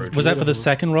time. Was that for the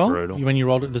second roll? Brutal. When you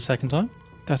rolled it the second time?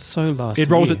 That's so last It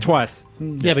rolls year. it twice.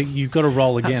 Yeah, but you've got to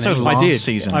roll again. That's so anyway. I Last did.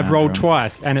 season, I've rolled Andrew.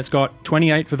 twice, and it's got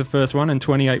 28 for the first one and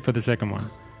 28 for the second one.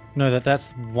 No,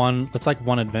 that's one. That's like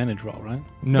one advantage roll, right?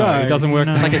 No, No, it doesn't work.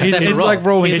 no. It's like a It's separate roll. like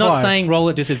rolling He's not twice. saying roll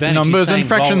at disadvantage. Numbers he's saying and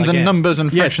fractions roll and again. numbers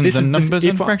and Yes, fractions this and is numbers if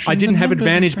and fractions. I didn't and have numbers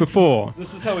advantage and before.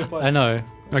 This is how we play. I know,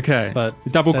 Okay, but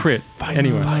double that's- crit.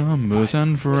 Anyway, Numbers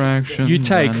and fractions. You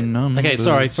take- and numbers. Okay,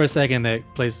 sorry. For a second there,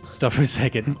 please stop for a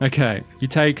second. okay, you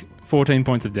take 14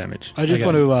 points of damage. I just Okay.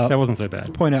 want That to wasn't so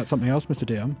bad. point out something else, Mr.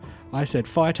 DM. I said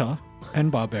fighter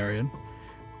and barbarian.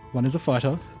 One is a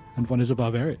fighter and one is a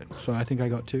barbarian. So I think I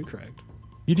got two correct.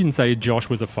 You didn't say Josh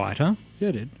was a fighter. Yeah,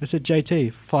 I did. I said JT,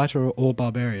 fighter or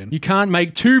barbarian. You can't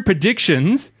make two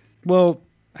predictions. Well,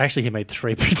 Actually, he made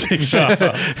 3 predictions.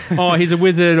 Oh, he's a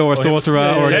wizard or a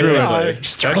sorcerer or a druid.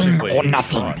 Technically, or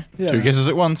nothing. yeah. Two guesses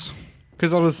at once.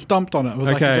 Because I was stumped on it. I was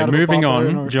like, is Okay, that a moving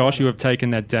barbarian or on. a Josh, you fighter? have taken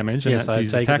that damage. And Yes, that's I've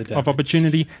his taken attack the of damage.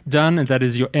 opportunity done, and that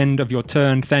is your end of your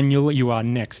turn. Thaniel, you are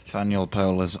next. Thaniel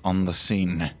Powell is on the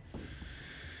scene.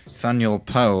 Thaniel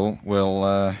Powell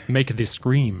will. Make this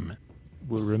scream.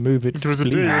 We'll remove its It was a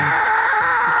spleen.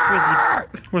 day.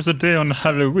 It was a day on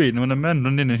Halloween when a man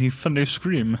ran in and he funny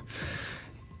scream.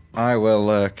 I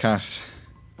will cast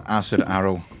Acid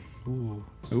Arrow. Ooh.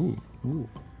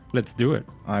 Let's do it.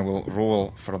 I will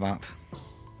roll for that.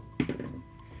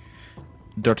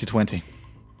 Dirty 20.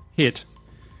 Hit.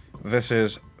 This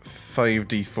is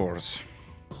 5d4s.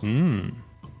 Hmm.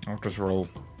 I'll just roll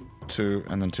 2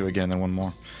 and then 2 again, then 1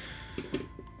 more.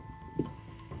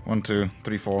 1, 2,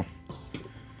 3, 4,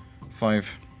 5,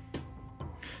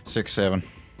 6, 7,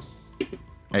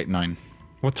 8, 9.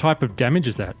 What type of damage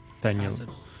is that, Daniel?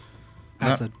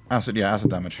 Acid. Acid, yeah,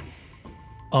 acid damage.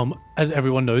 As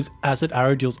everyone knows, acid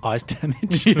arrow deals ice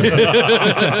damage.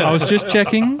 I was just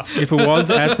checking if it was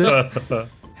acid.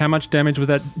 How much damage was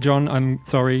that, John? I'm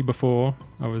sorry, before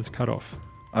I was cut off.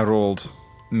 I rolled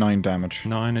 9 damage.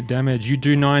 9 damage. You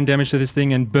do 9 damage to this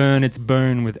thing and burn its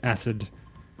bone with acid.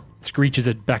 Screeches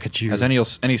it back at you. As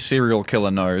any serial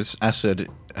killer knows, acid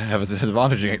has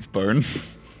advantage against bone.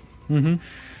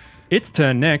 Its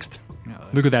turn next.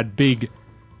 Look at that big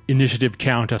initiative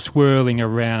counter swirling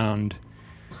around.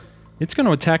 It's going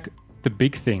to attack the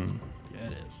big thing, Yeah,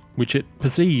 it is. which it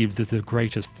perceives as the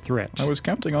greatest threat. I was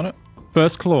counting on it.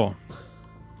 First claw,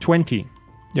 20.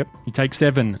 Yep. You take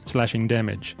 7 slashing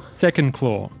damage. Second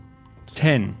claw,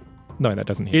 10. No, that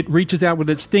doesn't hit. It reaches out with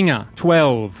its stinger,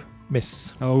 12.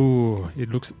 Miss. Oh, it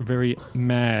looks very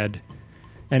mad.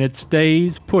 And it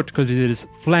stays put because it is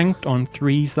flanked on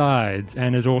 3 sides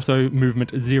and is also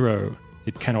movement 0.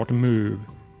 It cannot move.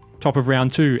 Top of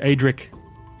round 2, Adric.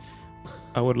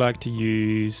 I would like to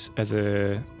use as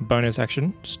a bonus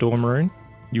action Storm Rune.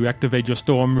 You activate your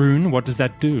Storm Rune. What does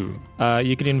that do?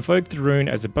 You can invoke the rune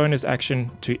as a bonus action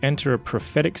to enter a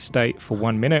prophetic state for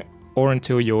 1 minute or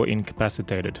until you're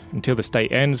incapacitated. Until the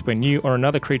state ends, when you or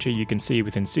another creature you can see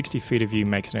within 60 feet of you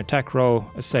makes an attack roll,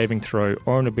 a saving throw,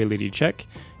 or an ability check,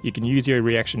 you can use your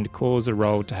reaction to cause a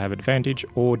roll to have advantage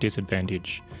or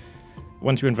disadvantage.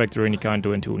 Once you invoke the rune, you can't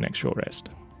do it until next short rest.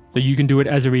 So you can do it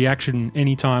as a reaction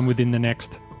anytime within the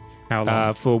next... How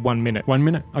long? For 1 minute. 1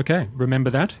 minute. Okay. Remember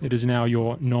that. It is now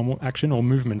your normal action or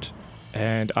movement.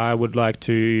 And I would like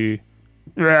to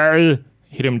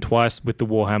hit him twice with the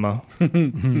Warhammer.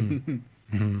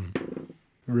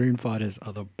 Rune fighters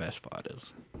are the best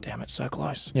fighters. Damn it, so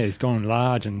close. Yeah, he's gone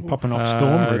large and popping off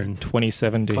storm runes.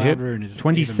 27 to Cloud hit. rune is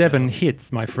 27 even better.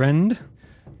 hits, my friend.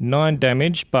 9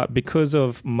 damage, but because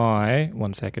of my...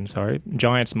 1 second, sorry.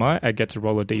 Giant's Might, I get to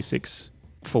roll a d6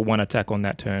 for 1 attack on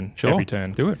that turn. Sure. Every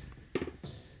turn. Do it.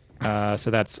 So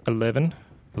that's 11.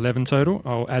 11 total.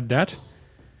 I'll add that.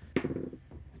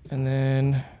 And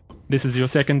then... This is your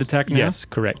second attack now? Yes,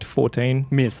 correct. 14.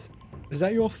 Miss. Is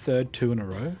that your third 2 in a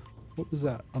row? What was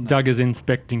that? On that? Doug is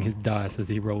inspecting his dice as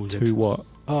he rolls 2 it. what?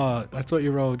 Oh, I thought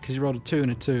you rolled, because you rolled a 2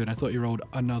 and a 2, and I thought you rolled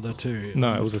another 2.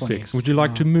 No, it was a 20. 6. Would you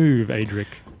like to move, Adric?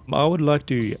 I would like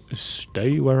to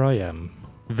stay where I am.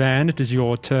 Van, it is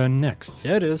your turn next.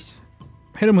 Yeah, it is.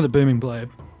 Hit him with a booming blade.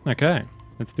 Okay,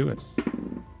 let's do it.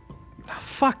 Ah,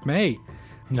 fuck me.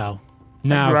 No.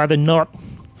 Now, Rather not.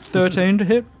 13 to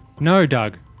hit? no,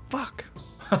 Doug. Fuck.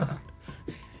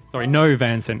 Sorry, no,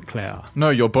 Van St. Clair. No,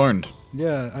 you're boned.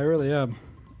 Yeah, I really am.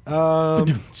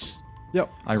 Yep.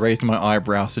 I raised my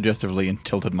eyebrow suggestively and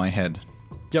tilted my head.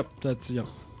 Yep.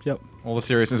 Yep. All the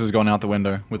seriousness has gone out the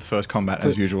window with first combat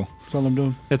as usual. That's all I'm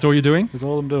doing. That's all you're doing? That's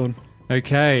all I'm doing.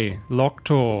 Okay,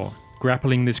 Locktor,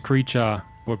 grappling this creature.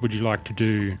 What would you like to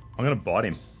do? I'm going to bite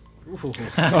him.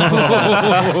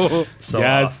 So,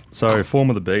 Yes. So, form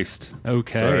of the beast.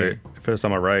 Okay. So, first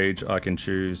time I rage, I can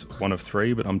choose one of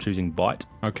 3, but I'm choosing bite.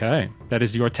 Okay. That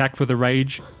is your attack for the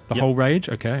rage? The Yep. whole rage?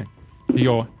 Okay. So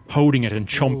you're holding it and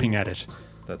chomping at it.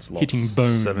 That's lots. Hitting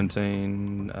bone.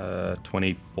 17,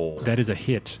 24 That is a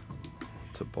hit.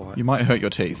 to bite. You might hurt your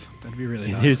teeth. That'd be really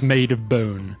It nice. is made of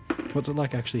bone. What's it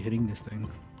like actually hitting this thing?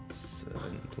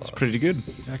 7 plus It's pretty good.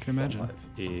 I can imagine. 5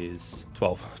 is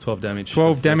 12. 12 damage.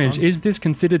 12 First damage. one. Is this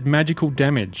considered magical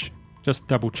damage? Just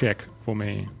double check for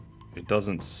me. It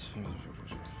doesn't.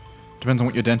 Depends on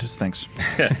what your dentist thinks.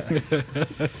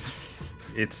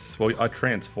 It's. Well, I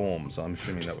transform, so I'm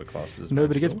assuming that we're classed as.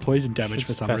 Nobody gets magical. poison damage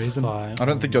for some reason. Specify I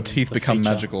don't think your teeth the become feature.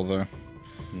 magical, though.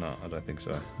 No, I don't think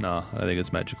so. No, I think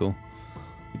it's magical.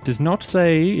 It does not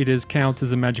say it is counts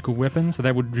as a magical weapon, so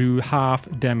that would do half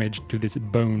damage to this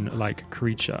bone-like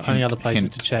creature. Only other places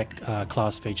hint. to check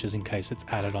class features in case it's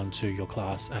added onto your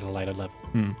class at a later level.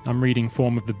 I'm reading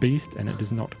Form of the Beast, and it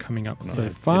is not coming up No, so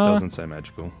it far. doesn't say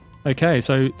magical. Okay,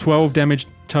 so 12 damage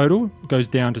total goes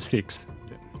down to 6.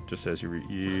 Just says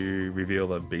you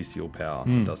reveal a bestial power.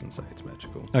 It doesn't say it's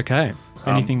magical. Okay.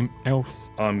 Anything else?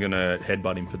 I'm gonna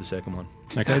headbutt him for the second one.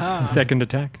 Okay. Second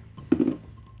attack.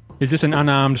 Is this an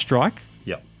unarmed strike?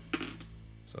 Yep.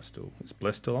 So is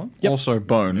blessed still on? Also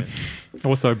bone.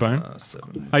 Also bone.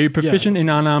 7, Are you proficient in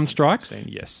unarmed strikes?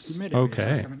 16, yes.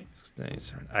 Okay. 16,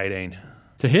 17, 18.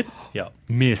 To hit? Yep.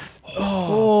 Miss.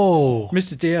 Oh!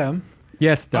 Mr. DM,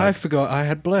 Yes, Doug. I forgot I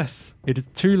had bless. It is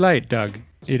too late, Doug.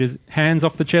 It is hands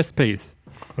off the chess piece,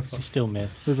 You still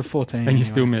miss. There's a 14. and you anyway.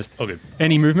 still missed. Oh, good.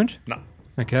 Any movement? No.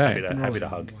 Okay. Happy to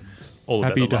hug. All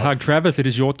Happy about the to love. hug Travis. It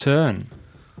is your turn.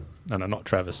 No, not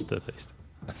Travis, the beast.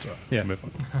 That's right. Yeah. Move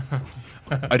on.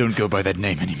 I don't go by that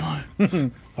name anymore.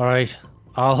 All right.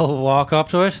 I'll walk up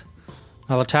to it.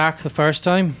 I'll attack the first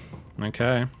time.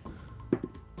 Okay.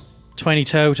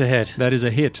 22 to hit. That is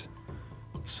a hit.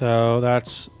 So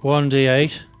that's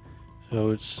 1d8.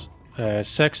 So it's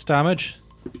 6 damage.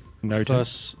 Noted.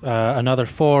 Plus another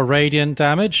 4 radiant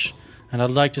damage. And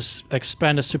I'd like to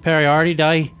expend a superiority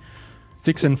die.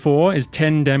 6 and 4 is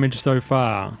 10 damage so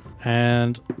far.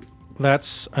 And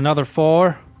that's another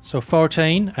 4. So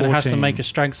 14. And it has to 14. make a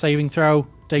strength saving throw.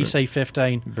 DC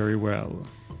 15. Very well.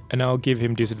 And I'll give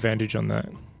him disadvantage on that.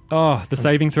 Oh, the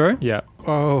saving throw? Yeah.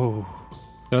 Oh.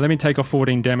 So let me take off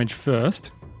 14 damage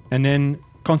first. And then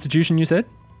Constitution, you said?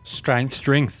 Strength.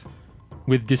 Strength.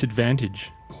 With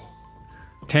disadvantage.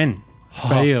 10.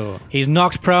 Fail. He's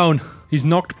knocked prone. He's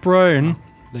knocked prone.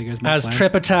 There goes my As plan.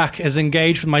 trip attack is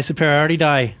engaged with my superiority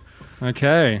die.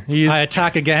 Okay. He I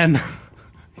attack again.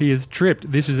 he is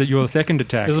tripped. This is your second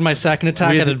attack. This is my second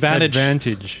attack With at advantage.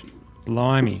 Advantage.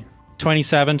 Blimey.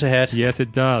 27 to hit. Yes,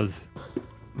 it does.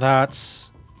 That's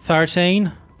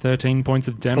 13 13 points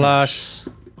of damage. plus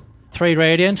 3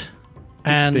 radiant. 16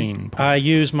 And points. I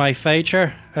use my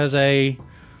feature as a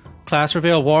class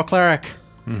reveal war cleric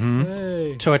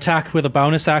Hey. to attack with a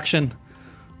bonus action.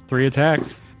 3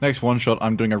 attacks. Next one shot,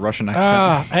 I'm doing a Russian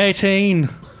accent. 18.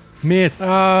 Miss.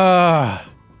 Because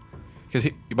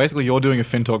basically you're doing a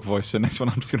Fintalk voice, so next one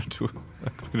I'm just going to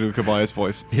do a Kabaya's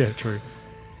voice. Yeah, true.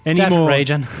 Any Definite more,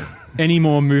 raging. any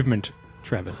more movement,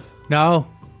 Travis? No.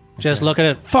 Just look at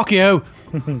it. Fuck you.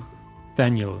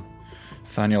 Daniel.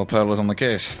 Thaniel Pearl is on the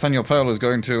case. Thaniel Pearl is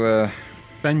going to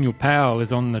Daniel Powell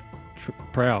is on the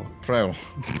prowl. prowl.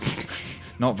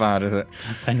 Not bad, is it?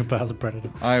 Daniel Bell's a predator.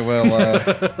 I will.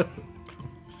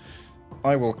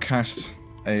 I will cast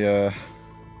a.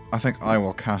 I think I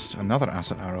will cast another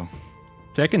acid arrow.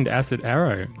 Second acid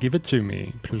arrow. Give it to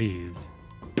me, please.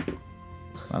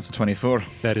 That's a 24.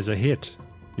 That is a hit.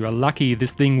 You are lucky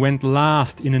this thing went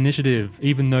last in initiative,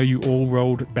 even though you all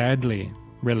rolled badly,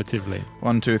 relatively.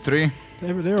 1, 2, 3,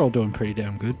 They're all doing pretty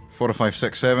damn good. 4, 5,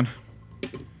 6, 7,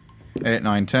 8,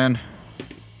 9, 10,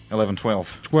 11,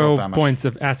 12. 12 damage. points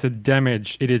of acid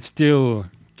damage. It is still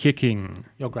kicking.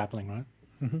 You're grappling, right?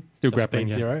 Still So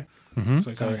grappling, speed yeah. 0. Mhm. So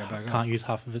it So can't get back can't up. use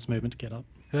half of its movement to get up.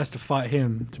 It has to fight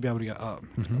him to be able to get up.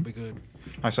 It's gotta be good.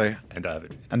 I say, And I have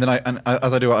it. and then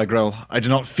as I do it, I growl. I do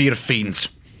not fear fiends.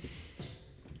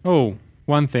 Oh,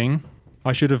 one thing.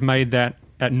 I should have made that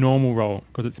at normal roll,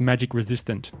 because it's magic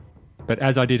resistant. But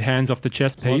as I did hands off the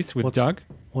chest piece with what's- Doug,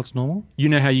 What's normal? you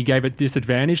know how you gave it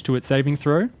disadvantage to its saving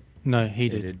throw? No, he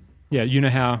did. Yeah, you know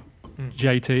how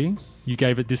JT, you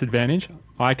gave it disadvantage?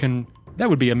 That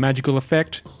would be a magical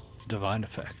effect. It's a divine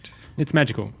effect. It's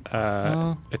magical.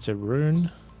 It's a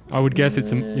rune. I would guess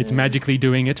it's magically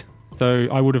doing it. So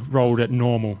I would have rolled at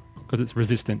normal because it's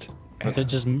resistant. Is it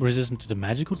just resistant to the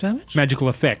magical damage? Magical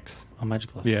effects. Or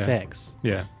magical Yeah. effects?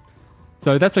 Yeah.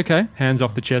 So that's okay. Hands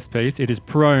off the chest piece. It is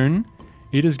prone.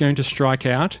 It is going to strike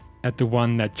out at the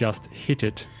one that just hit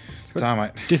it. Damn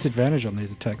it. Disadvantage on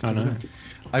these attacks. I doesn't know. it?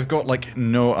 I've got, like,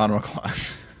 no armor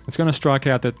class. It's going to strike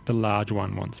out the large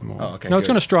one once more. Oh, okay, No, it's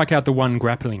good. going to strike out the one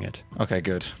grappling it. Okay,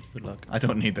 good. Good luck. I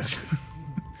don't need this.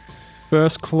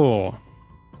 First claw,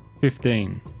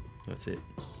 15. That's it.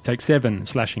 Take 7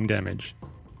 slashing damage.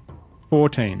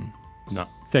 14. No.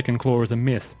 Second claw is a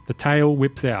miss. The tail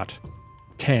whips out.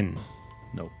 10.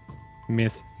 No.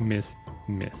 Miss, miss,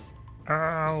 miss.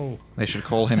 Ow. They should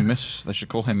call him Miss. They should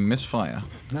call him Misfire.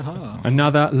 Aha.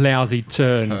 Another lousy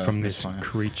turn from this misfire.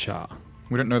 creature.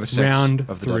 We don't know the sex Round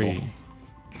of the 3. devil.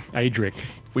 Adric.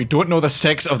 We don't know the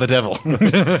sex of the devil. What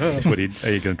are you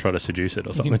going to try to seduce it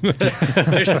or something?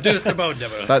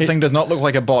 That thing does not look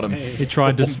like a bottom. It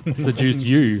tried to seduce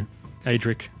you,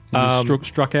 Adric. And you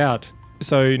struck out.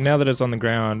 So now that it's on the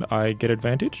ground, I get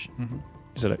advantage? Mm-hmm.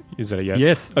 Is it a yes?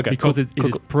 Yes, Okay, because cool, it cool,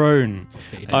 is cool. prone.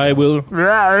 I will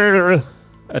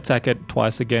attack it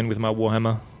twice again with my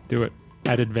warhammer. Do it.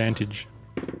 At advantage.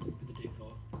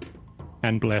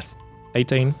 And bless.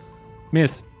 18.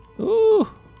 Miss. Ooh.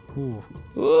 Ooh.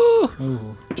 Ooh.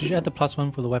 Ooh. Did you add the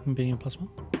 +1 for the weapon being a +1?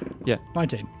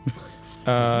 19.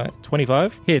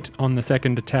 25. Hit on the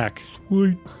second attack.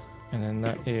 And then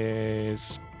that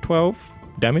is 12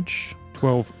 damage.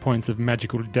 12 points of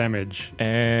magical damage.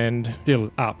 And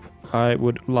Still up. I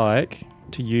would like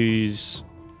to use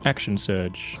Action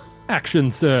Surge.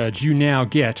 Action surge. You now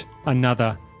get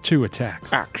another 2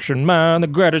 attacks. Action Man, the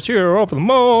greatest hero of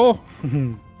them all.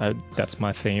 That's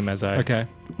my theme as I... Okay.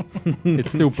 It's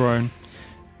still prone.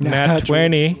 Nat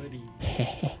 20.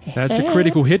 That's a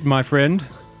critical hit, my friend.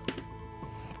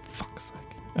 Fuck's sake.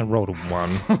 And rolled a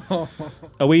 1.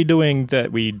 Are we doing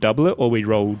that we double it or we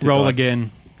roll? Roll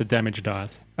again. The damage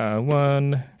dice.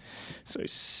 1. So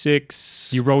 6.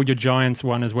 You roll your giant's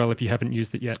one as well if you haven't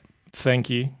used it yet, Thank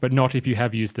you. but not if you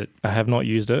have used it. I have not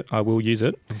used it. I will use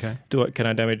it. Okay. Can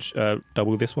I damage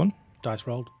double this one? Dice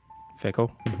rolled. Fair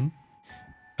call. Mhm.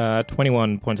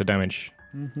 21 points of damage.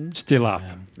 Still up.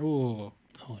 Ooh.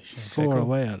 Holy shit. Soar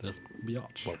away at this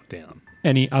biatch. Well, down.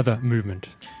 Any other movement?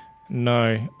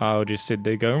 No, I'll just sit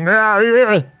there going...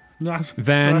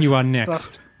 Van, you are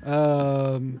next.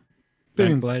 Booming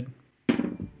Blade.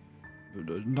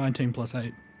 19 plus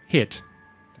 8. Hit.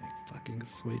 Thank fucking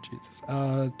sweet Jesus.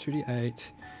 2d8.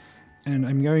 And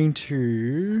I'm going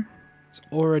to... It's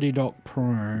already not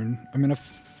prone. I'm going to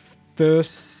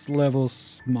first level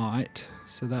smite.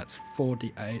 So that's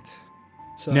 4d8.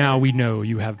 So Now we know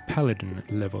you have paladin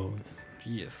levels.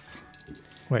 Yes.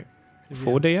 Wait,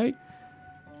 4d8?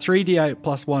 3d8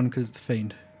 plus 1 because it's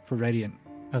fiend for radiant.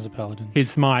 As a paladin.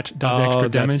 His smite does Oh, extra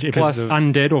that's damage if because it's of-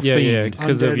 undead or Yeah, fiend.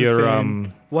 because of Undead your...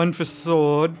 fiend. 1 for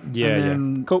sword. Yeah, and yeah.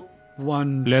 then Cool.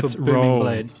 1 Let's for booming roll.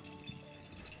 blade.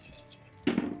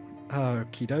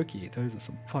 Okie dokie. Those are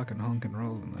some fucking honking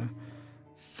rolls in there.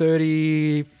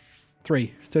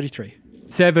 33.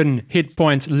 7 hit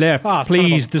points left. Ah, son of a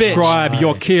Please bitch. describe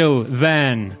your Nice. kill,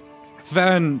 Van.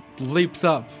 Van leaps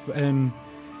up and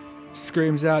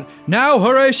screams out, "Now,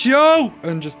 Horatio!"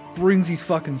 and just brings his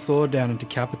fucking sword down and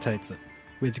decapitates it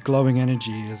with glowing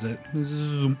energy as it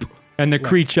zoomp. And the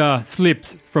creature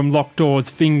slips from Lockdoor's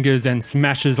fingers and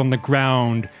smashes on the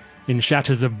ground in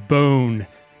shatters of bone.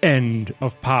 End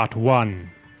of part 1.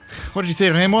 What did you say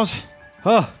your name was?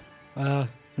 Oh, my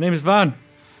name is Van.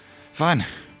 Fine.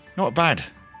 Not bad.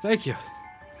 Thank you.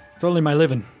 It's only my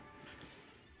living.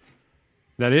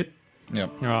 That it?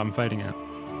 Yep. Oh, I'm fading out.